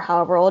kid or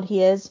however old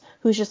he is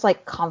who's just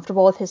like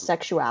comfortable with his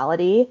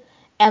sexuality.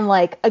 And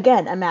like,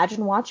 again,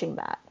 imagine watching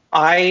that.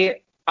 I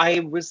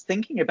was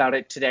thinking about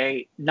it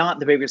today, not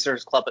the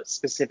Babysitters Club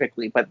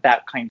specifically, but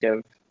that kind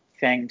of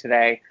thing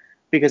today,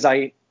 because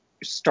I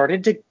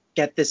started to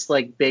get this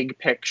like big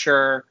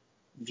picture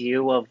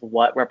view of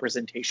what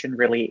representation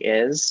really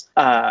is.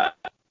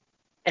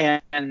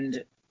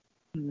 And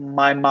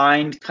my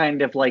mind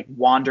kind of like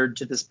wandered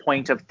to this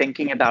point of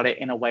thinking about it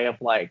in a way of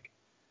like,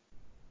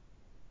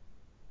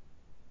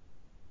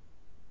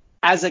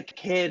 as a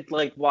kid,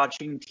 like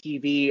watching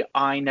TV,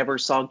 I never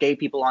saw gay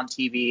people on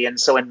TV. And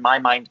so in my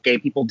mind, gay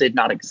people did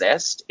not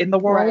exist in the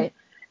world. Right.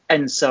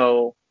 And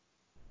so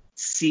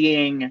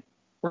seeing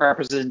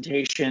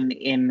representation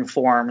in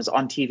forms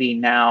on TV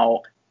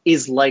now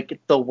is like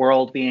the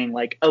world being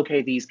like,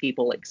 okay, these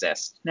people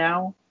exist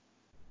now,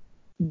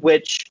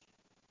 which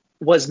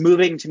was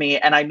moving to me.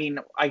 And I mean,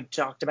 I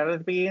talked about it at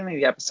the beginning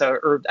of the episode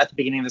or at the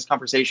beginning of this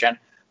conversation,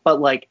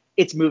 but like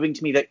it's moving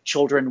to me that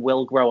children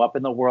will grow up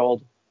in the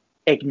world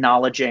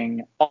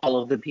acknowledging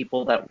all of the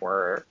people that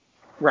were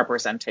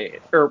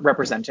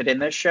represented in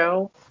this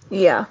show.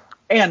 Yeah.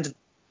 And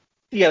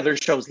the other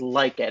shows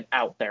like it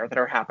out there that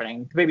are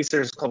happening. The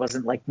Babysitters Club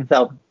wasn't like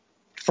the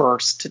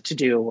first to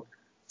do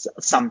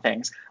some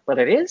things, but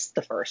it is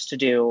the first to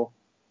do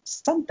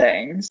some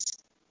things,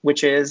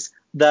 which is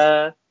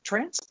the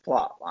trans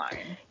plot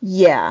line.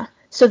 Yeah.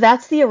 So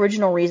that's the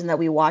original reason that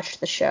we watched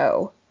the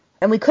show.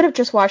 And we could have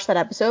just watched that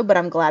episode, but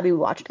I'm glad we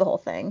watched the whole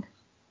thing.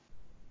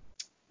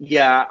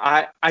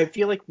 Yeah, I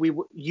feel like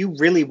you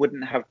really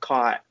wouldn't have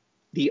caught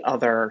the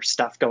other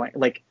stuff going,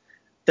 like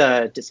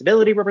the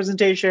disability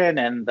representation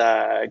and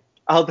the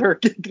other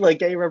like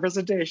gay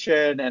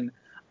representation and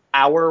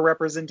our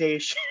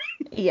representation.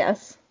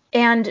 Yes.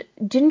 And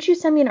didn't you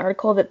send me an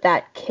article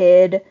that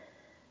kid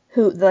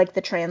who, like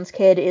the trans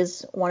kid,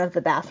 is one of the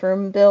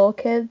bathroom bill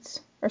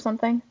kids or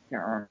something? I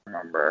can't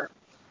remember.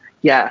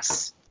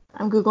 Yes.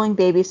 I'm Googling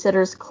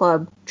Babysitters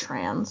Club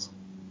trans.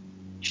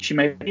 She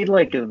might be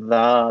like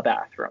the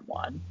bathroom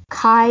one.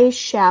 Kai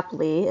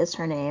Shapley is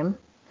her name.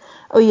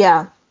 Oh,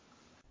 yeah.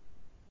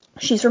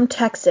 She's from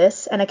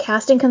Texas, and a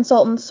casting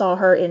consultant saw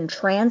her in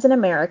Trans in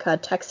America,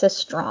 Texas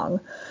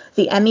Strong,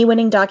 the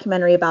Emmy-winning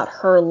documentary about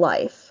her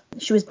life.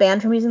 She was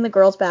banned from using the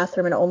girls'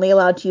 bathroom and only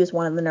allowed to use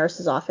one in the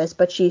nurse's office,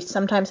 but she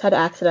sometimes had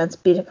accidents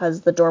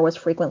because the door was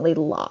frequently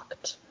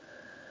locked.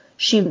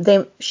 She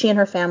and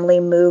her family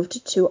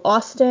moved to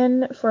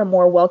Austin for a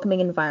more welcoming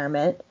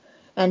environment,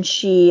 and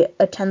she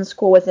attends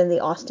school within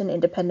the Austin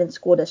Independent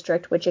School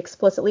District, which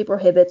explicitly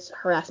prohibits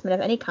harassment of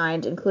any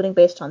kind, including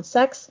based on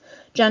sex,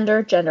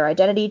 gender, gender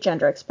identity,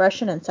 gender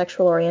expression, and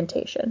sexual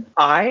orientation.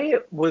 I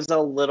was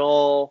a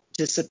little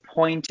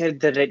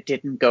disappointed that it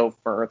didn't go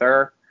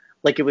further.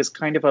 Like it was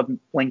kind of a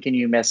blink and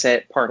you miss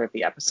it part of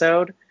the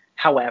episode.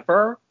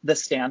 However, the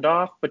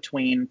standoff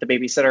between the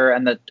babysitter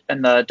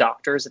and the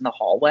doctors in the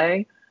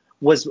hallway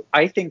was,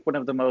 I think, one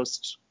of the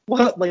most,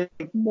 well, like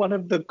one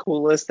of the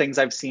coolest things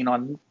I've seen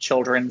on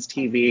children's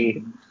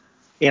TV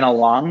in a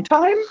long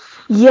time.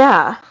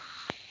 Yeah.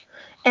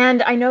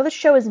 And I know the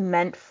show is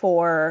meant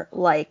for,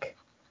 like,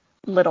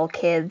 little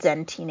kids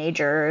and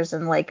teenagers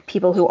and, like,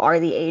 people who are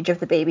the age of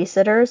the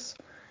babysitters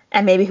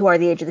and maybe who are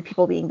the age of the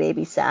people being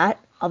babysat,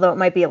 although it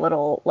might be a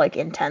little, like,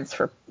 intense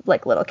for,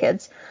 like, little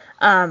kids.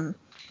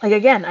 Like,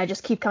 again, I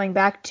just keep coming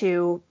back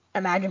to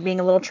imagine being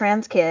a little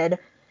trans kid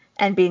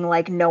and being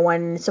like, no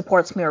one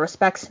supports me or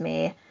respects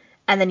me.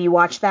 And then you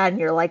watch that and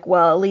you're like,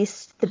 well, at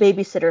least the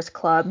Babysitters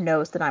Club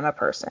knows that I'm a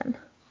person.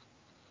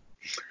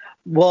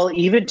 Well,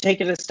 even take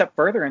it a step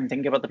further and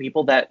think about the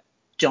people that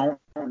don't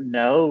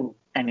know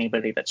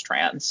anybody that's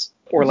trans,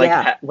 or like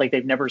Yeah. like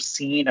they've never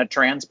seen a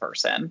trans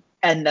person,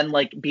 and then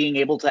like being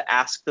able to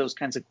ask those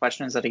kinds of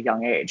questions at a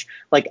young age.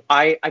 Like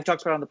I've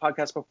talked about on the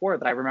podcast before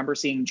that I remember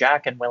seeing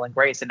Jack and Will and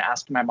Grace and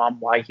asking my mom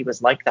why he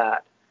was like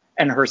that,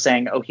 and her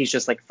saying, "Oh, he's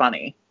just like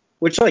funny,"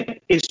 which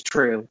like is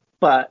true,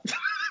 but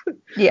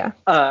Yeah.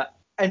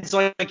 and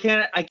so I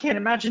can't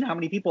imagine how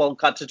many people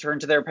got to turn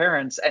to their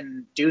parents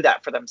and do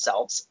that for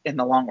themselves in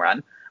the long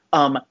run.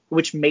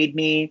 Which made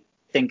me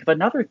think of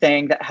another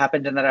thing that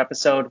happened in that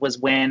episode was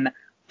when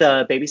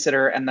the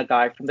babysitter and the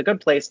guy from The Good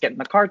Place get in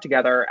the car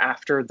together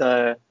after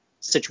the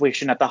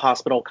situation at the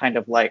hospital kind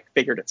of like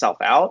figured itself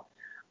out.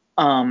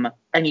 And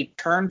he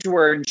turned to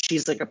her and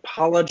she's like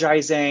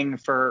apologizing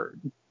for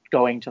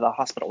going to the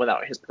hospital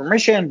without his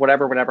permission,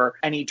 whatever.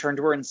 And he turned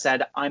to her and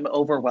said, "I'm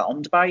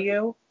overwhelmed by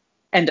you."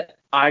 And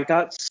I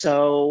got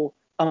so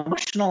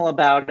emotional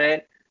about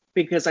it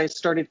because I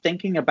started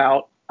thinking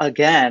about,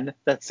 again,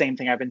 that same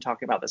thing I've been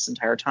talking about this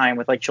entire time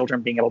with like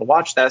children being able to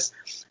watch this,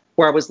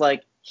 where I was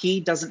like, he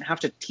doesn't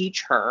have to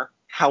teach her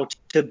how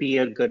to be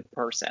a good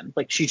person.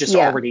 Like she just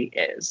already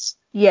is.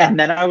 Yeah. And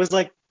then I was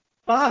like,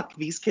 fuck,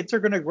 these kids are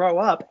going to grow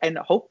up and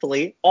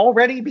hopefully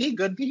already be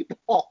good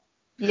people.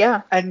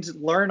 Yeah. And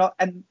learn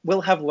and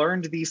will have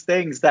learned these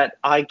things that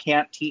I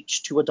can't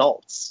teach to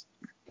adults.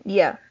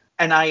 Yeah.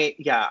 And I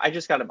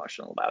just got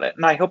emotional about it.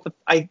 And I hope that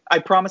I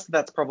promise that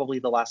that's probably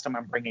the last time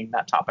I'm bringing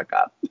that topic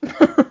up.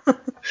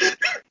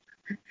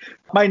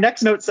 My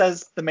next note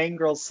says the main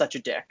girl's such a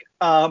dick.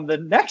 The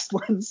next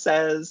one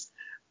says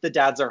the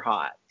dads are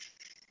hot.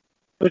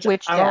 Which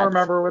I don't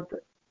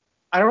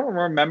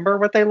remember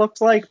what they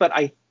looked like, but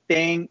I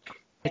think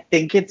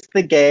it's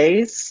the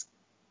gays.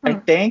 I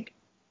think.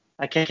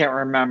 I can't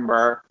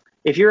remember.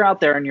 If you're out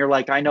there and you're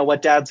like, I know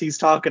what dads he's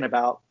talking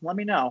about, let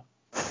me know.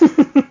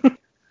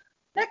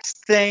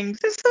 Next thing,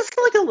 this is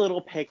like a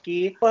little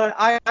picky, but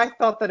I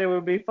thought that it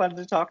would be fun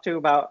to talk to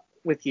about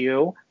with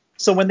you.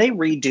 So when they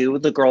redo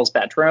the girls'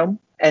 bedroom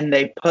and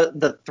they put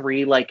the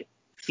 3 like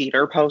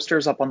theater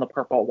posters up on the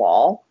purple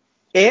wall,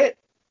 it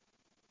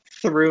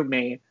threw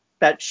me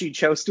that she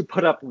chose to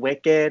put up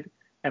Wicked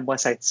and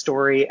West Side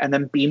Story and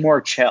then Be More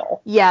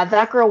Chill. Yeah,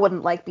 that girl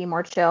wouldn't like Be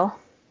More Chill.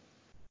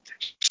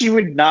 She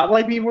would not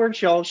like Be More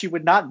Chill. She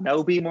would not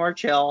know Be More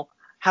Chill.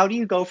 How do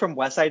you go from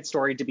West Side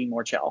Story to Be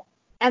More Chill?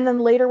 And then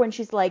later when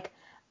she's like,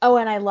 oh,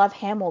 and I love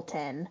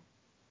Hamilton,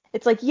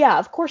 it's like, yeah,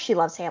 of course she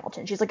loves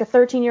Hamilton. She's like a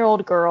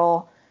 13-year-old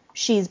girl.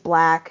 She's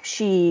black.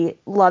 She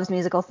loves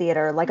musical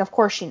theater. Like, of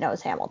course she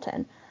knows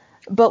Hamilton.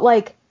 But,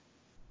 like,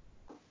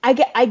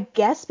 I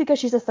guess because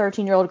she's a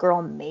 13-year-old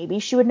girl, maybe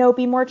she would know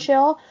Be More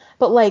Chill.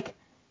 But, like,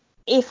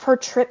 if her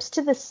trips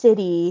to the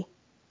city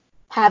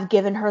have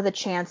given her the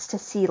chance to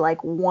see,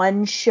 like,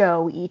 one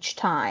show each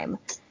time,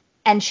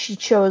 and she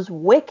chose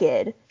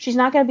Wicked, she's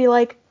not going to be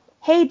like,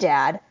 hey,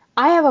 Dad,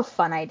 I have a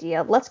fun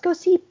idea. Let's go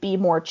see Be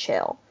More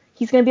Chill.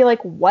 He's going to be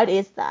like, what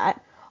is that?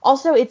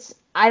 Also,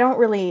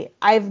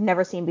 I've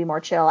never seen Be More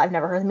Chill. I've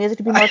never heard the music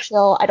to Be More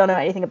Chill. I don't know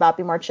anything about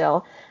Be More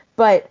Chill.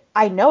 But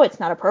I know it's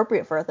not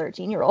appropriate for a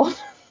 13-year-old.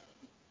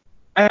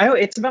 I know,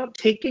 it's about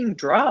taking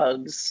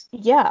drugs.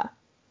 Yeah.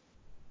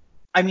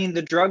 I mean,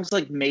 the drugs,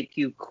 like, make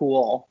you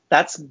cool.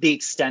 That's the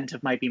extent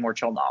of my Be More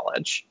Chill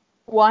knowledge.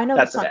 Well, I know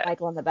That's the song it.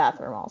 Michael in the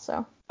Bathroom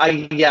also.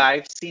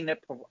 I've seen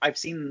it. I've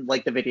seen,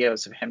 like, the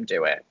videos of him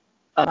do it.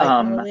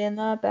 Michael in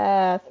the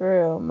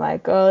bathroom.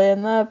 Michael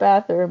in the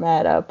bathroom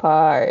at a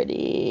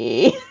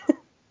party.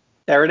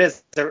 There it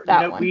is.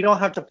 That one. We don't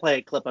have to play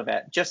a clip of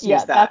it. Just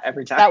use that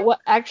every time.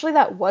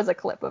 That was a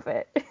clip of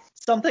it.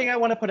 Something I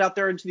want to put out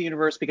there into the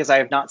universe, because I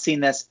have not seen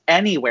this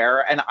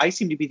anywhere, and I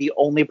seem to be the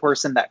only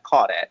person that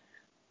caught it,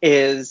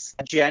 is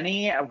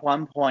Jenny at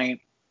one point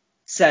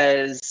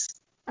says...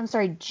 I'm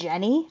sorry,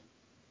 Jenny?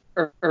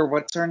 Or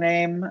what's her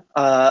name?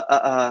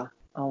 Oh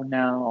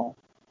no.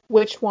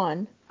 Which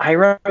one? I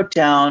wrote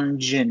down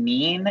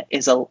Janine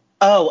is a...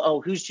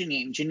 Oh, who's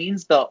Janine?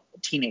 Janine's the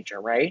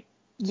teenager, right?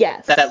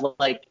 Yes. That,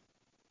 like...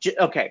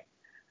 Okay.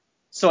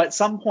 So at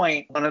some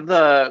point, one of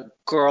the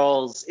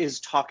girls is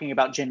talking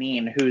about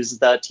Janine, who's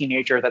the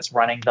teenager that's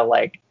running the,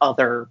 like,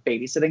 other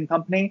babysitting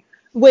company.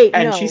 Wait,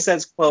 and no. She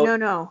says, quote...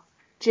 No.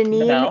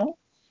 Janine... No?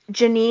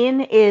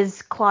 Janine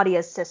is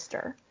Claudia's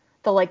sister.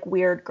 The, like,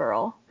 weird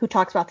girl who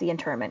talks about the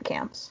internment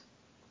camps.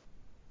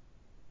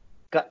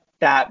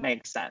 That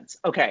makes sense.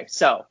 Okay,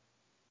 so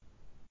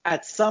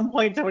At some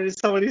point,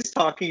 somebody's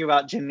talking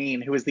about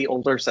Janine, who is the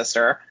older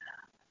sister,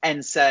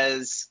 and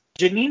says,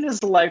 Janine is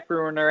the life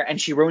ruiner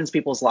and she ruins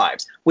people's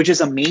lives, which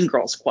is a Mean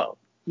Girls quote,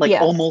 like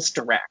Yeah. almost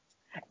direct.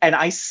 And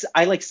I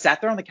like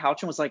sat there on the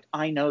couch and was like,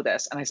 I know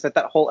this. And I spent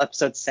that whole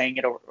episode saying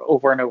it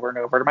over and over and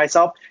over to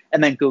myself,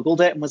 and then Googled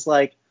it and was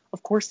like,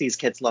 of course these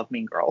kids love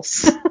Mean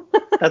Girls.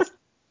 That's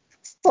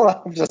all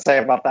I have to say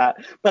about that.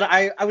 But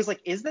I was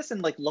like, is this?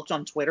 And like looked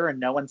on Twitter and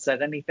no one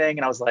said anything.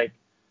 And I was like,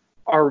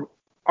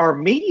 are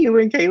me, you,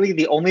 and Kaylee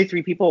the only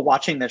three people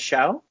watching this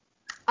show?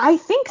 I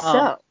think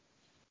so.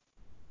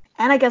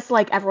 And I guess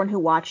like everyone who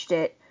watched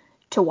it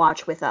to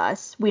watch with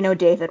us. We know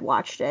David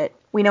watched it.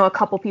 We know a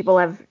couple people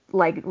have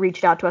like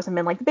reached out to us and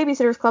been like, the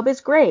Babysitters Club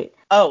is great.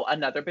 Oh,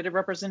 another bit of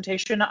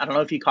representation. I don't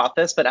know if you caught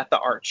this, but at the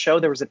art show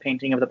there was a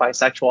painting of the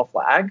bisexual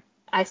flag.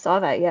 I saw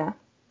that, yeah.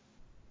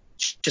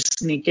 Just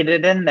sneaking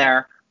it in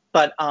there.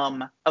 But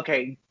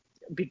okay.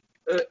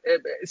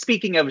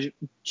 Speaking of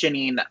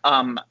Janine,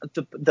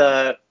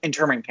 the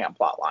internment camp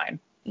plotline.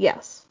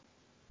 Yes.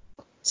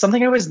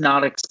 Something I was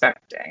not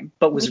expecting,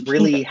 but was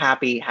really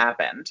happy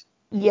happened.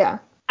 Yeah.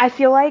 I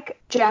feel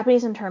like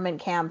Japanese internment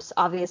camps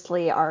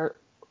obviously are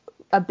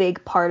a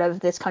big part of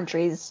this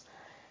country's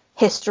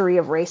history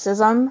of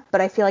racism,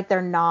 but I feel like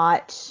they're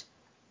not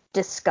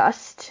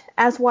discussed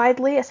as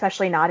widely,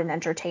 especially not in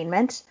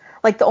entertainment.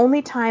 Like the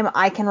only time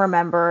I can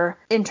remember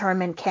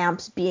internment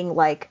camps being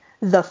like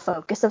the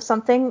focus of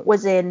something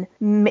was in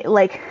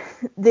like,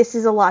 this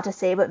is a lot to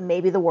say, but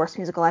maybe the worst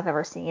musical I've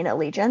ever seen,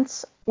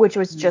 Allegiance, which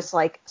was just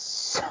like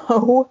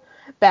so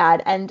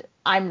bad. And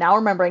I'm now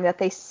remembering that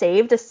they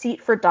saved a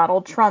seat for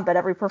Donald Trump at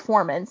every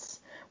performance,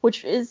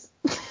 which is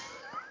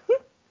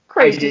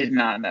crazy. I did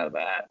not know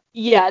that.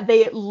 Yeah,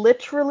 they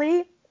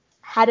literally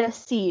had a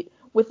seat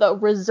with a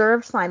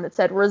reserved sign that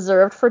said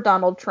reserved for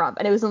Donald Trump,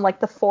 and it was in like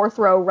the fourth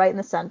row right in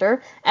the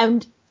center.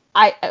 And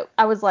I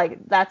was like,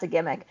 that's a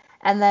gimmick.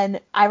 And then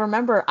I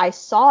remember I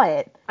saw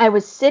it. I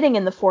was sitting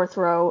in the fourth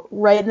row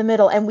right in the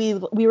middle, and we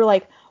were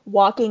like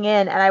walking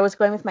in, and I was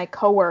going with my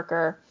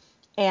coworker,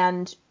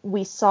 and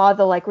we saw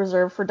the like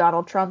reserved for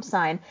Donald Trump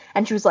sign,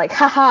 and she was like,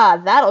 haha,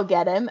 that'll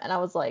get him. And I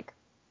was like,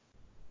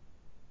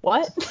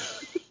 what?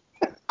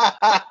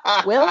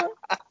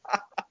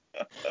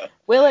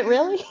 Will it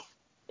really?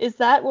 Is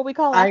that what we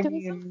call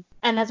activism?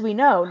 And as we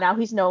know, now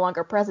he's no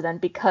longer president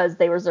because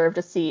they reserved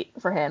a seat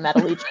for him at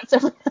Allegiance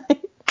every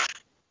night.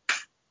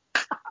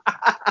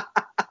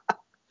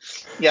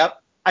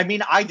 Yep. I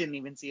mean, I didn't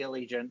even see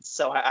Allegiance,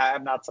 so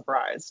I'm not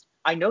surprised.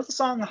 I know the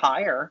song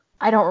Higher.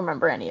 I don't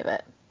remember any of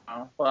it.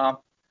 Oh,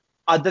 well,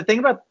 the thing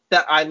about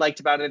that I liked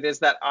about it is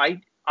that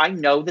I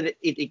know that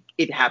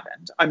it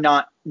happened. I'm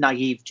not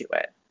naive to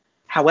it.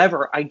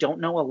 However, I don't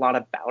know a lot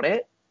about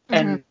it.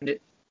 Mm-hmm. And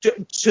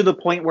to the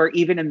point where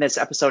even in this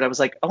episode, I was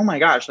like, oh my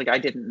gosh, like I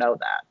didn't know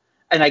that.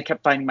 And I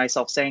kept finding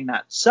myself saying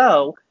that.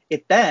 So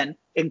it then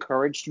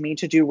encouraged me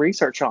to do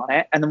research on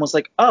it and then was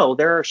like, oh,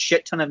 there are a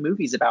shit ton of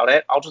movies about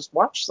it. I'll just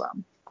watch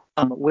some,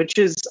 which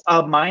is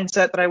a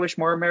mindset that I wish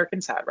more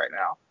Americans had right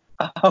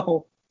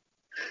now.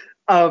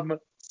 Oh,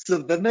 so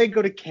then they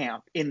go to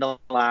camp in the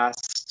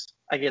last,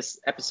 I guess,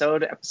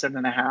 episode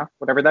and a half,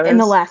 whatever that is. In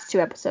the last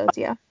two episodes,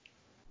 yeah.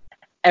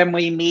 And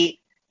we meet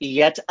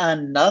yet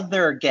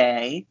another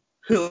gay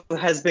who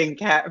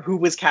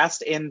was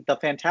cast in The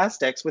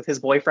Fantastics with his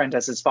boyfriend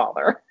as his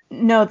father.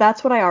 No,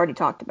 that's what I already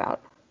talked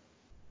about.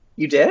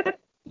 You did?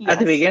 Yes. At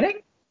the beginning?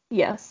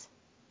 Yes.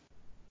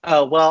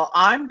 Oh, well,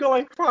 I'm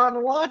going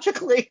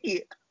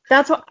chronologically.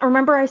 That's what.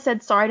 Remember I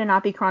said sorry to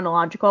not be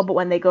chronological, but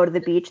when they go to the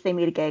beach, they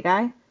meet a gay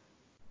guy?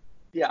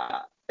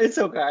 Yeah, it's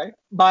okay.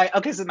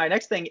 So my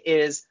next thing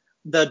is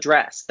the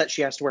dress that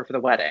she has to wear for the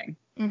wedding.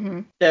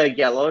 Mm-hmm. The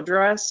yellow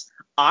dress.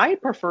 I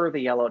prefer the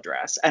yellow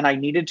dress, and I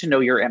needed to know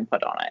your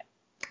input on it.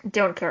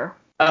 Don't care.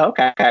 Oh,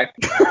 okay.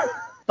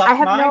 I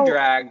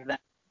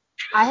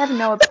have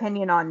no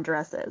opinion on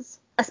dresses,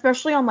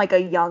 especially on like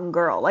a young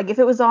girl. Like if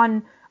it was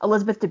on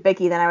Elizabeth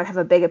Debicki, then I would have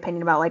a big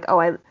opinion about like,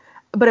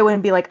 but it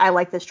wouldn't be like I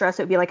like this dress.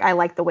 It would be like I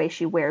like the way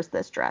she wears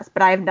this dress.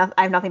 But I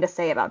have nothing to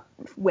say about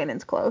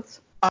women's clothes.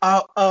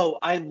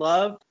 I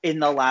love in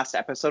the last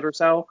episode or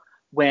so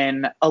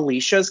when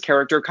Alicia's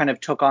character kind of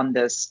took on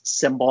this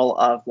symbol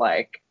of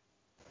like,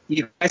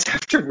 you guys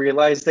have to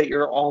realize that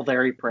you're all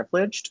very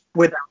privileged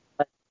without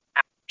like,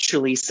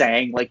 actually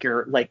saying like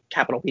you're like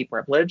capital P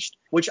privileged,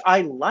 which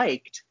I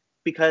liked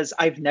because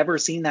I've never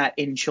seen that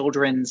in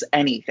children's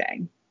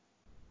anything.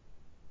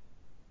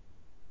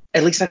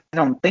 At least I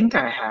don't think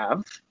I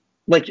have.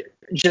 Like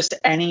just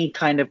any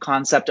kind of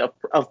concept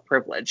of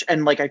privilege.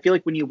 And like I feel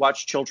like when you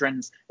watch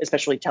children's,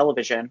 especially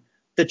television,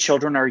 the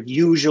children are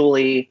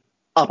usually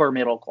upper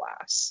middle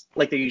class.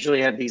 Like they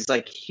usually have these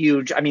like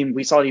huge, I mean,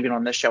 we saw it even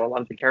on this show, a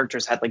lot of the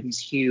characters had like these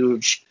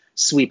huge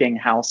sweeping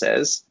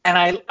houses.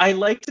 And I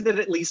liked that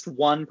at least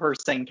one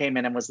person came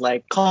in and was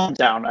like, calm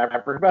down,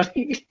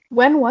 everybody.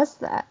 When was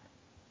that?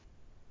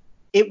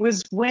 It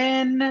was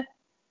when,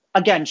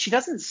 again, she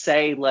doesn't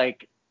say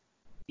like,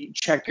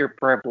 check your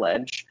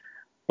privilege,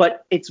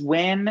 but it's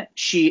when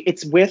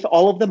it's with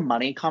all of the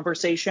money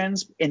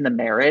conversations in the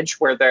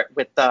marriage where they're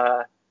with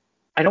the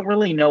I don't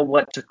really know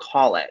what to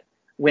call it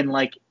when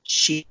like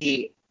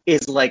she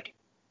is like,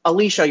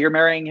 Alicia, you're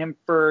marrying him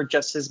for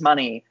just his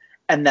money,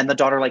 and then the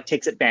daughter like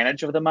takes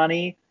advantage of the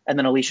money, and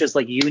then Alicia's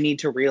like, you need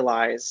to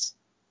realize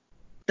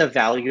the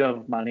value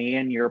of money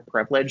and you're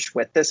privileged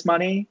with this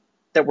money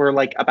that we're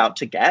like about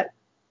to get.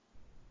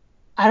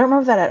 I don't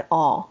remember that at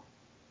all.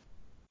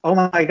 Oh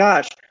my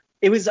gosh.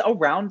 It was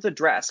around the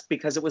dress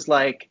because it was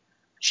like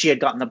she had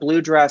gotten the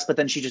blue dress, but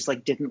then she just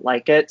like didn't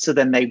like it. So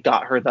then they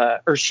got her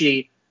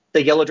the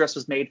yellow dress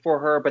was made for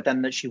her, but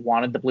then she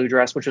wanted the blue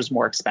dress, which was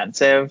more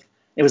expensive.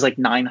 It was like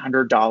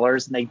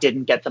 $900 and they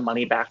didn't get the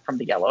money back from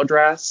the yellow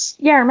dress.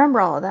 Yeah, I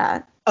remember all of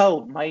that.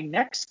 Oh, my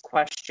next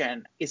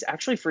question is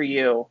actually for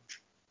you,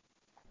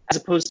 as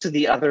opposed to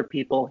the other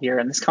people here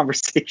in this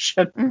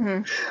conversation.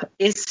 Mm-hmm.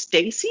 Is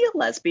Stacy a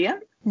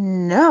lesbian?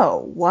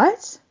 No,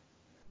 what?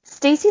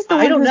 Stacy's the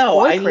I one don't who's know.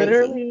 boy I crazy.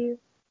 literally,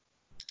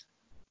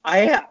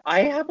 I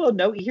have a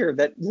note here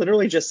that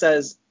literally just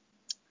says,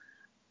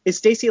 "Is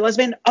Stacy a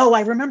lesbian?" Oh,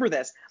 I remember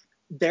this.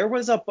 There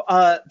was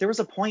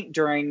a point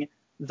during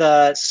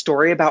the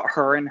story about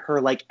her and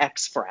her like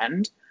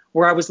ex-friend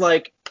where I was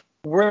like,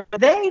 were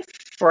they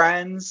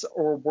friends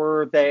or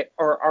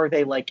are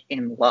they like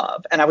in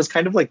love? And I was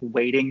kind of like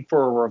waiting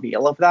for a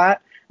reveal of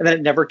that, and then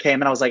it never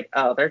came, and I was like,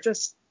 oh, they're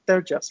just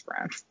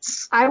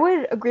friends. I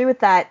would agree with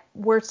that.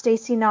 Were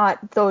Stacy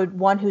not the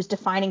one whose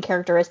defining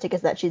characteristic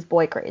is that she's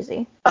boy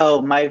crazy?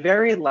 Oh, my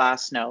very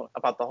last note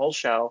about the whole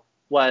show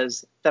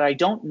was that I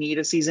don't need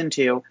a season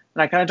 2,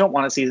 and I kind of don't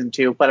want a season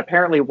 2, but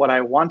apparently what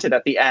I wanted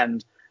at the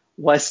end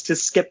was to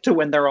skip to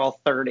when they're all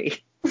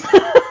 30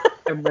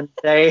 and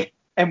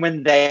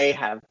when they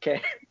have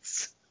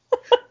kids.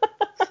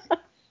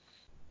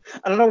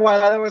 I don't know why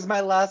that was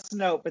my last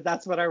note, but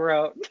that's what I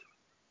wrote.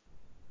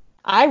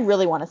 I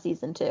really want a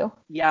season 2.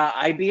 Yeah,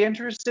 I'd be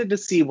interested to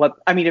see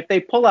if they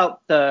pull out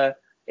the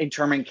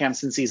internment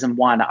camps in season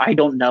 1, I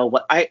don't know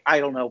I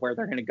don't know where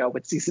they're going to go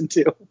with season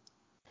 2.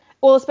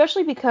 Well,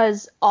 especially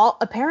because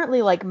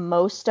apparently like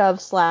most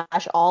of /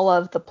 all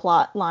of the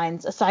plot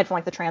lines, aside from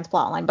like the trans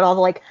plot line, but all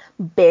the like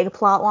big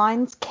plot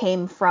lines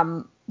came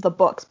from the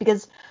books.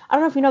 Because I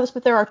don't know if you know this,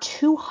 but there are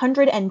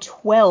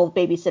 212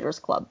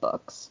 Babysitters Club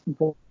books.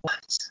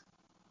 What?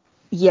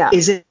 Yeah.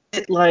 Is it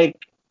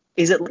like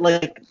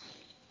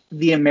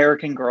the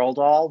American Girl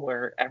doll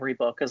where every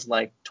book is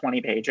like 20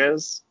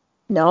 pages?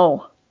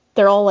 No,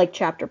 they're all like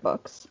chapter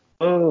books.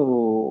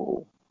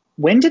 Oh.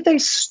 When did they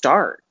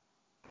start?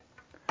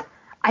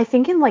 I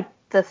think in like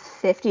the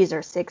 50s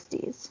or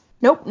 60s.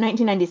 Nope,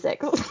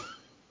 1996.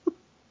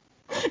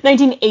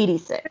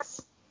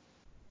 1986.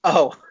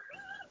 Oh.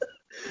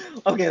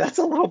 Okay, that's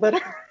a little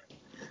better.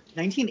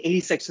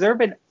 1986. There have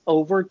been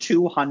over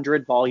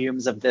 200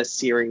 volumes of this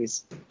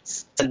series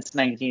since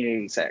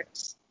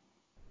 1986.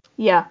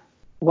 Yeah.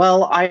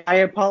 Well, I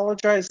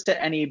apologize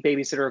to any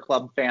Babysitter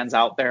Club fans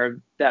out there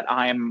that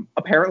I'm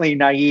apparently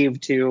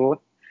naive to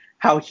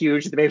how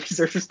huge the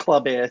Babysitters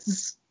Club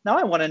is. Now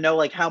I want to know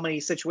like how many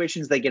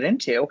situations they get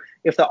into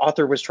if the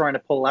author was trying to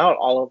pull out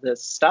all of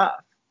this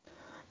stuff.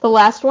 The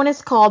last one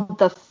is called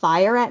The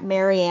Fire at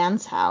Mary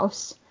Ann's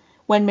House.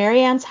 When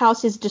Mary Ann's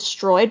house is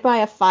destroyed by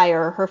a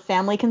fire, her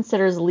family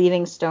considers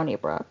leaving Stony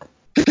Brook.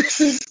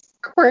 This is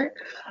great.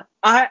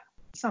 I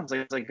Sounds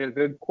like a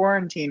good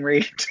quarantine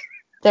read.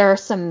 There are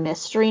some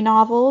mystery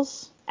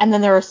novels, and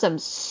then there are some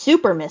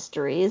super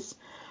mysteries.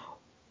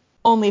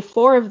 Only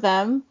 4 of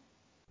them,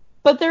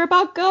 but they're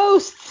about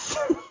ghosts.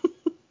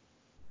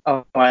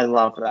 Oh, I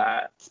love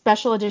that.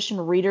 Special edition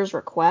readers'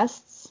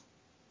 requests.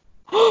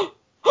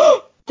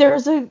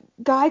 There's a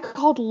guy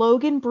called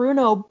Logan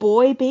Bruno,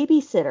 boy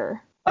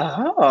babysitter.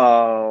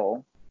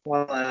 Oh,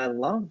 well, I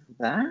love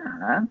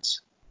that.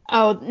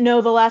 Oh,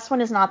 no, the last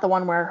one is not the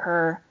one where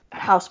her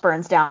house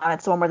burns down.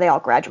 It's the one where they all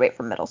graduate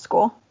from middle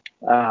school.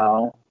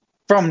 Oh,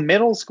 from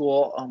middle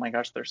school. Oh my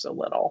gosh, they're so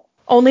little.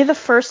 Only the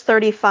first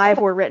 35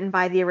 were written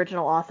by the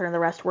original author, and the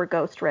rest were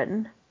ghost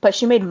written. But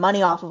she made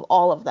money off of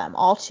all of them,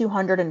 all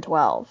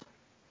 212.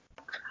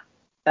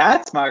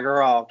 That's my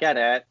girl. Get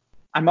it?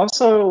 I'm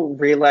also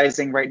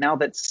realizing right now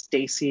that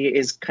Stacy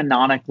is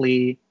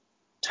canonically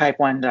type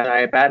 1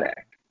 diabetic,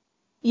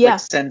 Yeah, like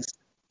since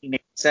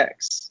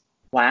 1986.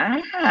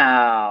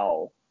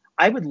 Wow.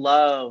 I would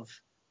love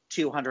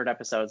 200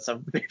 episodes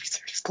of the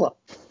Babysitters Club.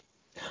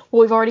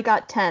 well, we've already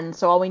got 10,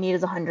 so all we need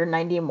is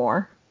 190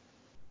 more.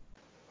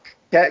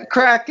 Get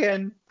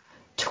cracking.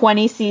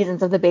 20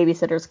 seasons of the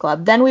Babysitters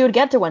Club. Then we would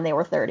get to when they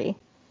were 30.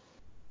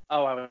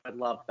 Oh, I would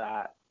love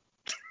that.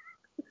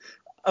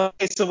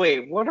 Okay, so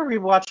wait, what are we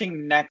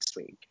watching next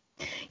week?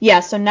 Yeah,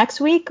 so next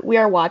week we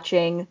are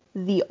watching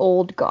The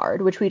Old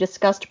Guard, which we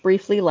discussed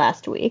briefly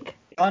last week.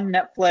 On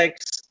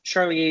Netflix,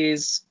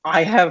 Charlize.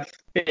 I have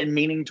been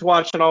meaning to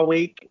watch it all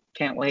week.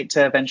 Can't wait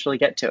to eventually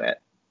get to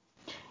it.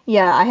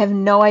 Yeah, I have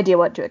no idea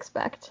what to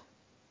expect.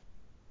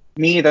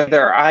 Me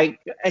either.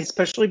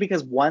 Especially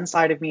because one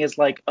side of me is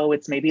like, oh,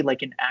 it's maybe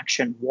like an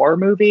action war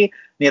movie.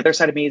 The other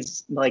side of me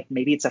is like,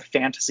 maybe it's a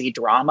fantasy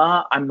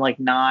drama. I'm like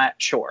not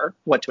sure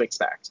what to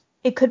expect.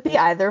 It could be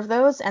either of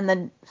those, and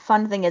the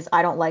fun thing is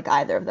I don't like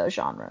either of those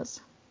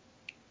genres.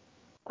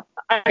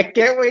 I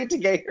can't wait to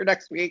get here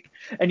next week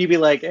and you'd be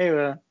like,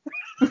 hey,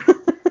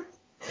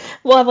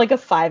 We'll have like a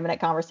 5-minute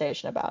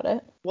conversation about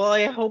it. well,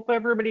 I hope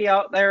everybody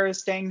out there is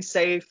staying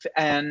safe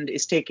and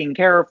is taking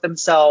care of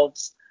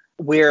themselves.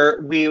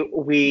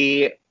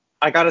 I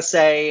gotta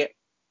say,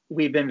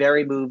 we've been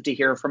very moved to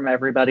hear from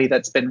everybody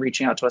that's been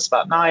reaching out to us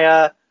about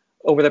Naya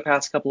over the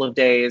past couple of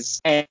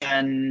days,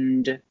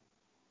 and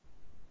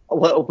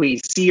we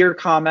see your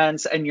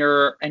comments and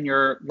your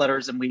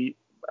letters, and we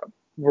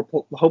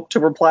hope to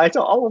reply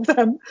to all of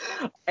them.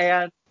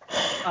 And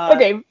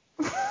okay,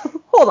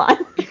 hold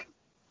on.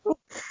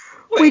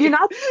 We do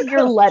not see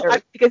your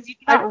letters because you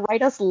do not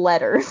write us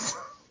letters.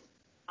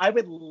 I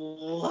would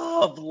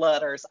love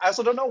letters. I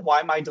also don't know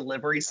why my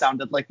delivery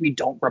sounded like we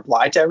don't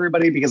reply to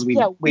everybody, because we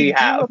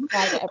have. Do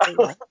reply to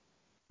everyone.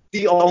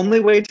 The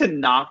only way to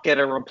not get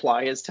a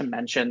reply is to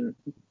mention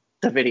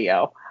the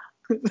video,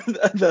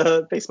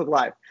 the Facebook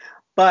Live.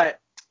 But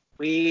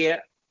we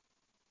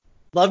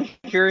love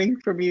hearing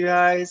from you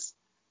guys,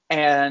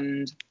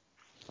 and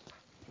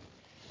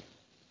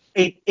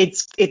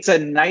it's a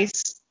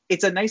nice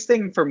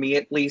thing for me,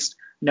 at least.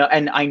 No,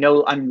 and I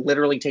know I'm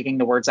literally taking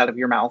the words out of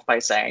your mouth by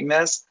saying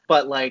this,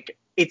 but like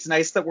it's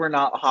nice that we're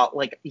not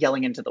like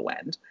yelling into the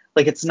wind.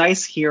 Like it's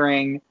nice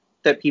hearing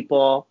that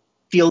people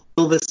feel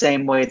the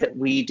same way that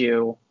we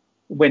do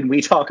when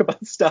we talk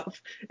about stuff,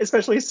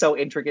 especially so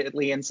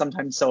intricately and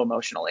sometimes so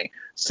emotionally.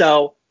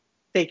 So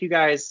thank you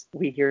guys.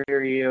 We hear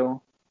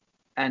you,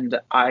 and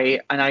I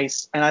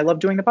love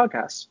doing the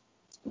podcast.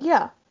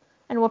 Yeah,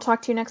 and we'll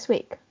talk to you next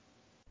week.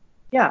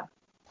 Yeah.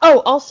 Oh,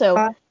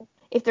 also,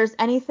 if there's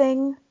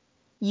anything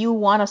you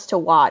want us to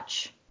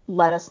watch,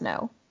 let us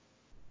know.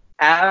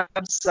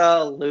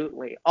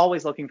 Absolutely.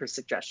 Always looking for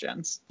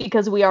suggestions.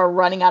 Because we are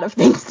running out of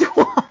things to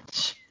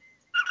watch.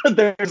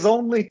 There's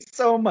only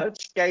so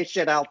much gay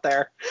shit out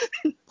there.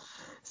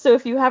 So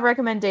if you have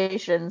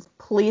recommendations,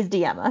 please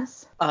DM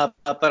us. But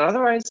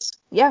otherwise...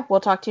 yeah,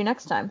 we'll talk to you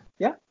next time.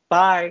 Yeah.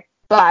 Bye.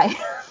 Bye.